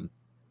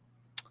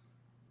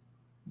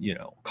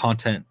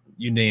 content,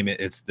 you name it,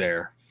 it's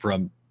there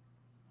from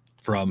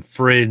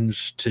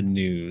fringe to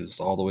news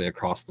all the way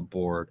across the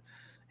board.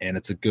 And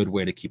it's a good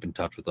way to keep in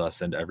touch with us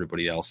and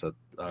everybody else at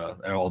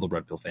all the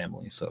Red Pill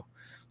family. So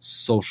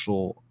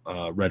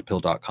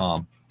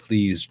socialredpill.com.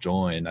 Please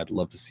join. I'd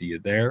love to see you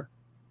there.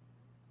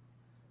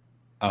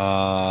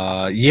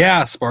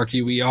 Yeah,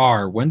 Sparky, we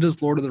are. When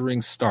does Lord of the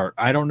Rings start?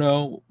 I don't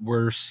know.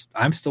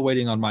 I'm still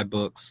waiting on my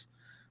books,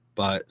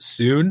 but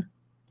soon.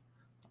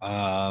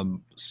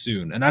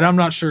 Soon. And I'm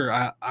not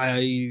sure.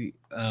 I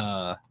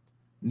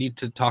need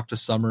to talk to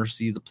Summer,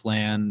 see the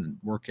plan,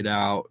 work it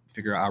out,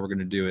 figure out how we're going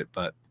to do it.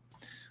 But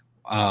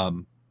I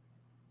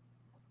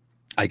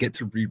get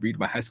to reread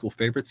my high school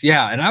favorites.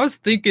 Yeah, and I was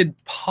thinking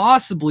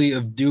possibly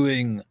of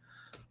doing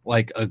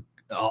like an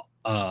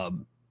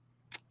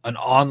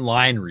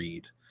online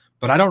read,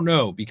 but I don't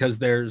know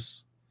because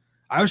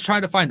I was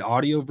trying to find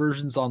audio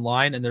versions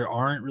online, and there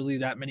aren't really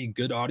that many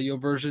good audio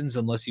versions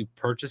unless you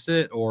purchase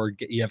it or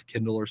you have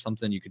Kindle or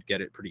something. You could get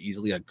it pretty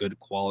easily, a good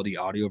quality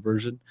audio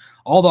version.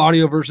 All the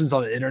audio versions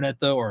on the internet,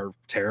 though, are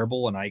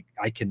terrible, and I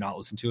cannot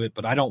listen to it,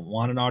 but I don't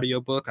want an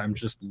audiobook. I'm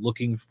just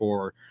looking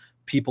for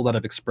people that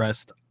have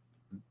expressed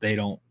they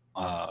don't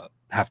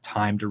have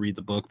time to read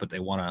the book, but they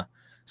want to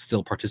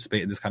still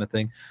participate in this kind of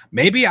thing.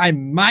 Maybe I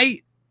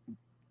might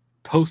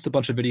post a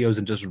bunch of videos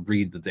and just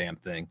read the damn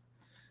thing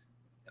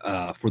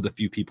for the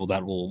few people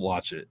that will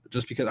watch it,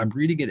 just because I'm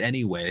reading it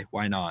anyway.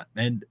 Why not?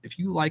 And if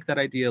you like that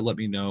idea, let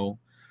me know.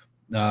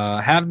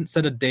 Haven't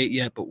set a date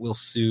yet, but we'll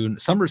soon.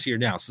 Summer's here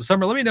now. So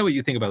Summer, let me know what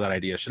you think about that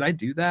idea. Should I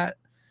do that?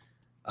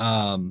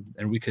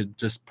 And we could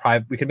just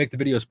we can make the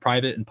videos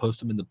private and post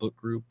them in the book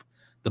group,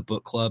 the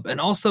book club. And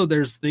also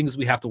there's things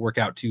we have to work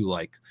out too.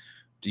 Like,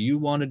 do you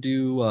want to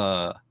do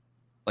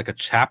like a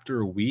chapter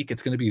a week?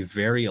 It's going to be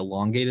very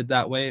elongated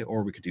that way.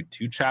 Or we could do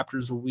 2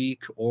 chapters a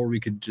week, or we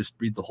could just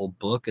read the whole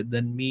book and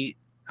then meet.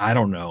 I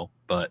don't know,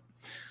 but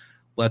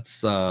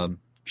let's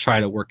try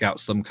to work out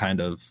some kind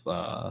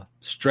of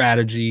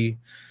strategy,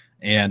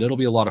 and it'll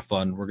be a lot of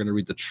fun. We're going to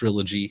read the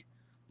trilogy,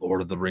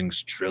 Lord of the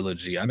Rings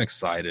trilogy. I'm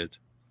excited.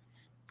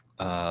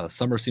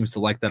 Summer seems to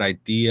like that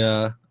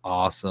idea.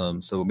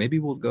 Awesome. So maybe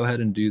we'll go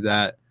ahead and do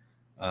that.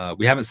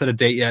 We haven't set a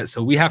date yet,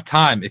 so we have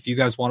time. If you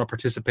guys want to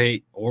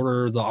participate,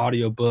 order the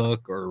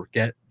audiobook or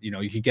get,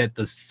 you could get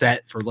the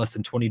set for less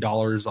than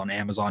 $20 on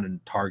Amazon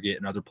and Target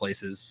and other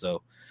places.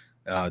 So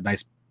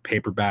nice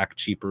paperback,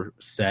 cheaper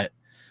set.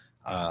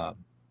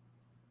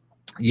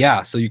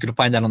 Yeah, so you can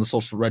find that on the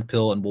Social Red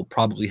Pill, and we'll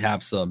probably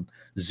have some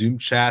Zoom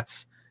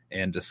chats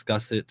and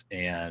discuss it.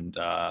 And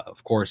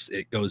of course,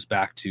 it goes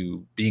back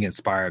to being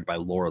inspired by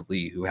Laura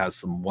Lee, who has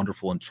some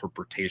wonderful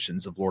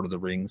interpretations of Lord of the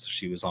Rings.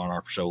 She was on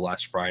our show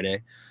last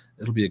Friday.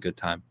 It'll be a good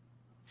time.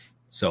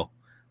 So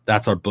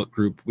that's our book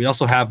group. We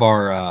also have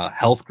our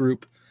health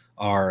group,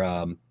 our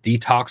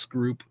detox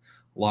group.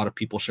 A lot of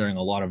people sharing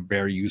a lot of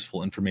very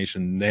useful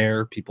information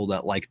there. People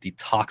that like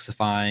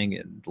detoxifying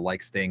and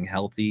like staying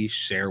healthy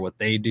share what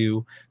they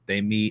do.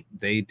 They meet,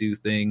 they do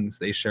things,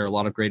 they share a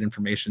lot of great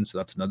information. So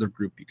that's another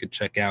group you could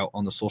check out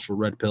on the Social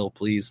Red Pill.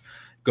 Please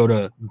go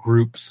to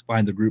groups,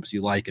 find the groups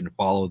you like and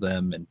follow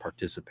them and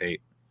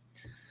participate.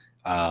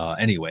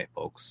 Anyway,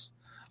 folks,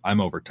 I'm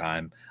over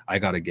time. I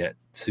got to get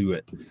to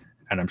it,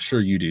 and I'm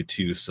sure you do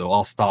too. So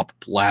I'll stop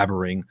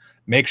blabbering.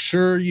 Make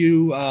sure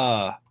you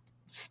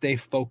stay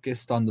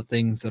focused on the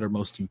things that are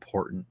most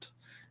important,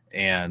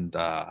 and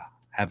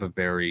have a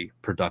very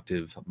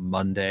productive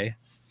Monday.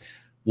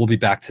 We'll be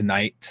back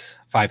tonight,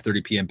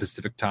 5:30 p.m.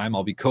 Pacific time.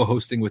 I'll be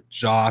co-hosting with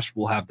Josh.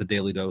 We'll have the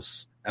Daily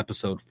Dose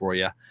episode for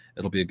you.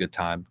 It'll be a good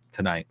time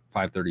tonight,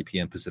 5:30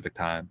 p.m. Pacific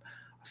time.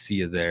 See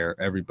you there.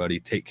 Everybody,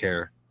 take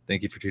care.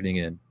 Thank you for tuning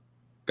in.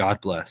 God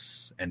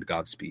bless and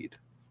Godspeed.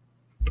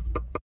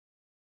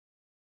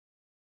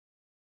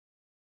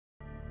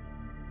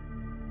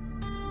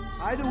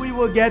 Either we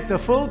will get the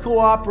full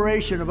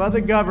cooperation of other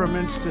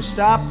governments to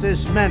stop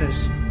this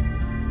menace,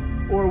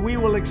 or we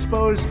will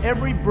expose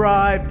every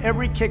bribe,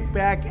 every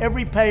kickback,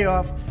 every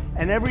payoff,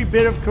 and every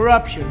bit of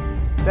corruption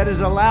that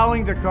is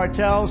allowing the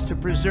cartels to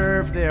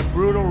preserve their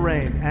brutal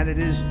reign. And it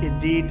is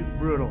indeed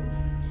brutal.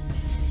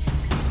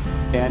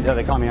 And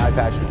they call me Eye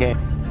Patch McCain.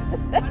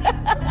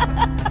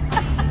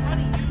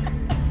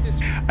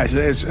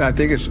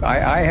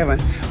 I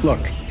haven't, look.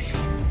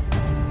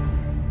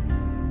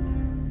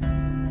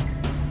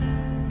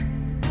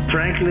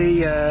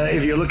 Frankly,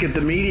 if you look at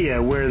the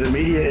media, where the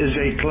media is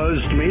a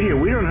closed media,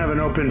 we don't have an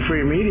open,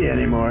 free media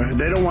anymore.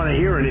 They don't want to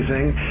hear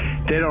anything.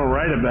 They don't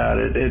write about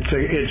it.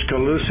 It's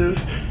collusive.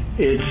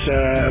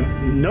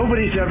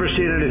 Nobody's ever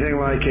seen anything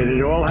like it.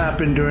 It all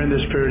happened during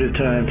this period of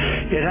time.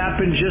 It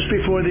happened just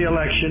before the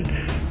election.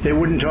 They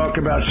wouldn't talk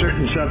about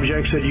certain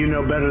subjects that you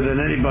know better than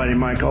anybody,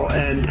 Michael.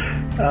 And,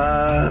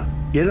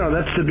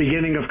 that's the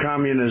beginning of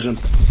communism.